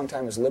at for a long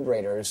time as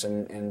liberators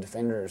and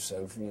defenders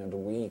of, the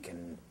weak,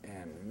 and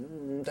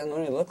it doesn't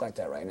really look like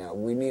that right now.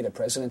 We need a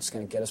president that's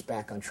going to get us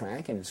back on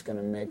track, and it's going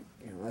to make,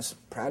 us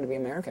proud to be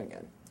American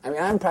again. I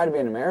mean, I'm proud to be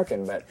an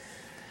American, but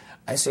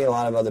I see a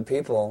lot of other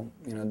people,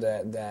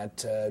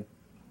 that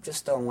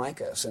just don't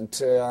like us. And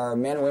to our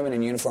men and women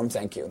in uniform,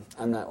 thank you.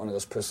 I'm not one of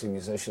those pussy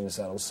musicians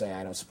that'll say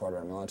I don't support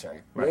our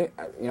military. Right.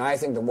 I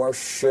think the war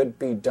should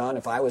be done.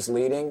 If I was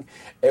leading,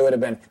 it would have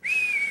been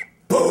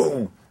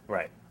boom.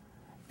 Right.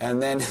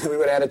 And then we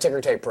would have had a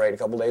ticker tape parade a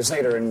couple days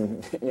later,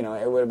 and it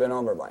would have been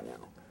over by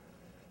now.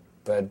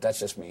 But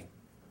that's just me.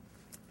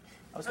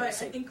 All right, I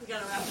think we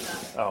gotta wrap it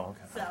up. Oh,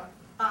 okay. So,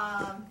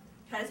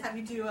 can I just have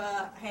you do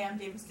a "Hey, I'm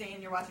Dave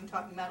Mustaine, you're watching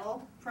Talking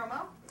Metal"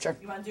 promo? Sure.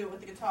 You want to do it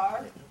with the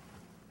guitar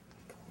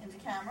into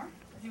camera?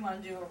 If you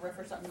want to do a riff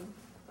or something,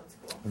 that's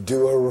cool.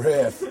 Do a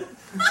riff.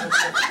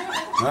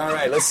 All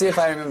right, let's see if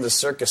I remember the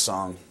circus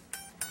song.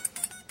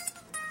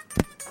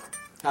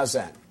 How's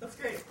that? That's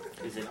great.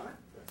 Is it on?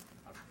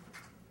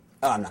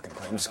 Oh, I'm not going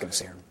to play. I'm just going to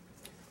see her.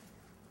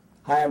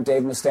 Hi, I'm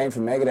Dave Mustaine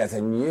from Megadeth,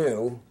 and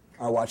you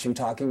are watching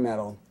Talking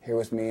Metal here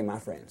with me and my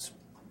friends.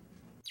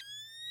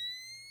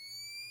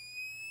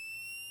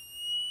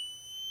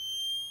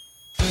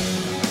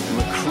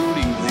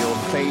 Recruiting the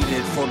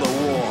ill-fated for the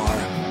war.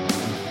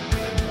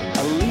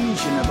 A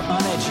legion of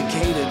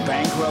uneducated,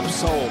 bankrupt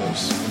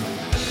souls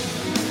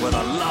with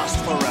a lust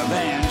for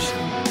revenge,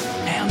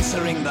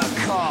 answering the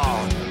call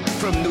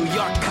from New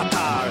York,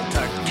 Qatar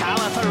to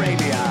Caliph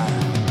Arabia.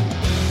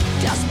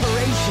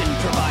 Desperation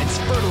provides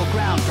fertile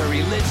ground for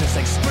religious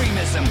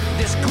extremism.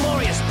 This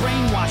glorious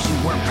brainwashing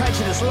where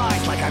prejudice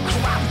lies like a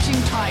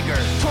crouching tiger,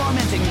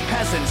 tormenting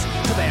peasants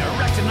till they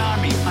erect an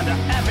army under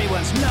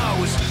everyone's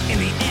nose. In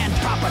the end,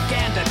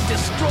 propaganda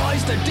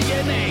destroys their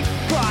DNA.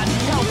 God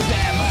help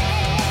them.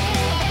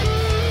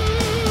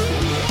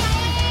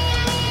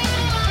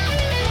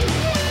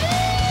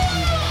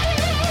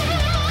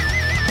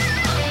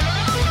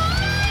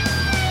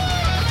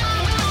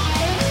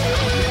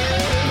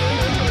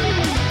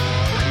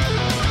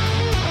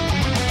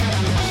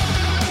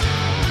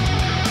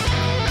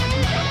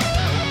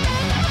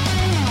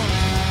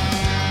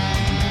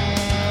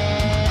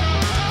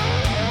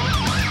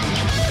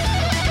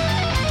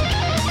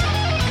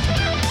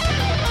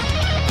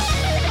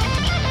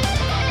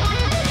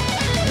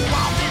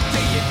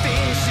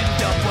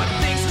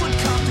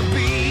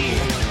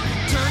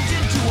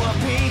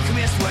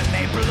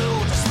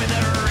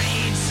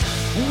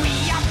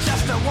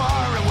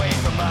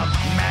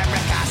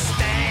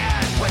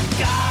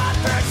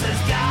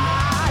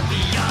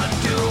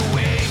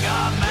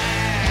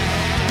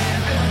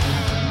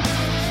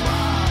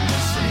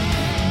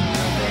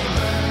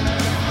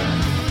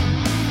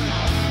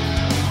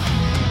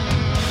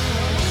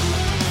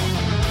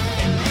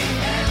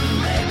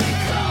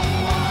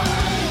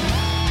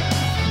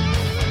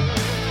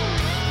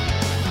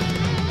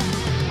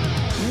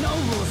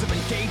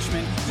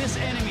 This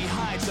enemy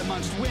hides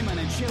amongst women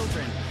and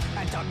children.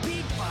 And to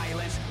beat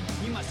violence,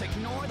 you must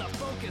ignore the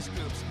focus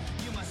groups.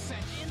 You must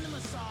send in the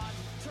Mossad,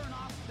 turn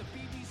off the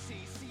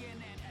BBC,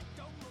 CNN, and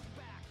don't look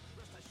back.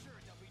 Rest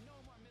assured there'll be no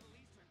more Middle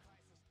Eastern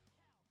crisis.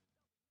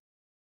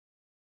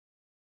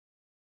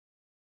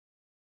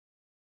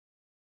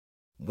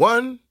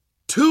 1,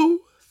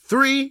 2,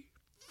 3,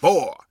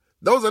 4.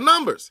 Those are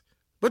numbers.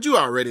 But you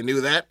already knew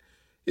that.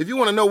 If you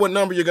want to know what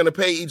number you're going to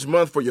pay each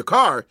month for your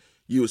car,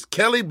 use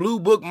Kelley Blue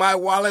Book My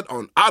Wallet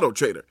on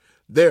AutoTrader.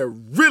 They're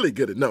really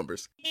good at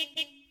numbers.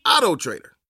 AutoTrader.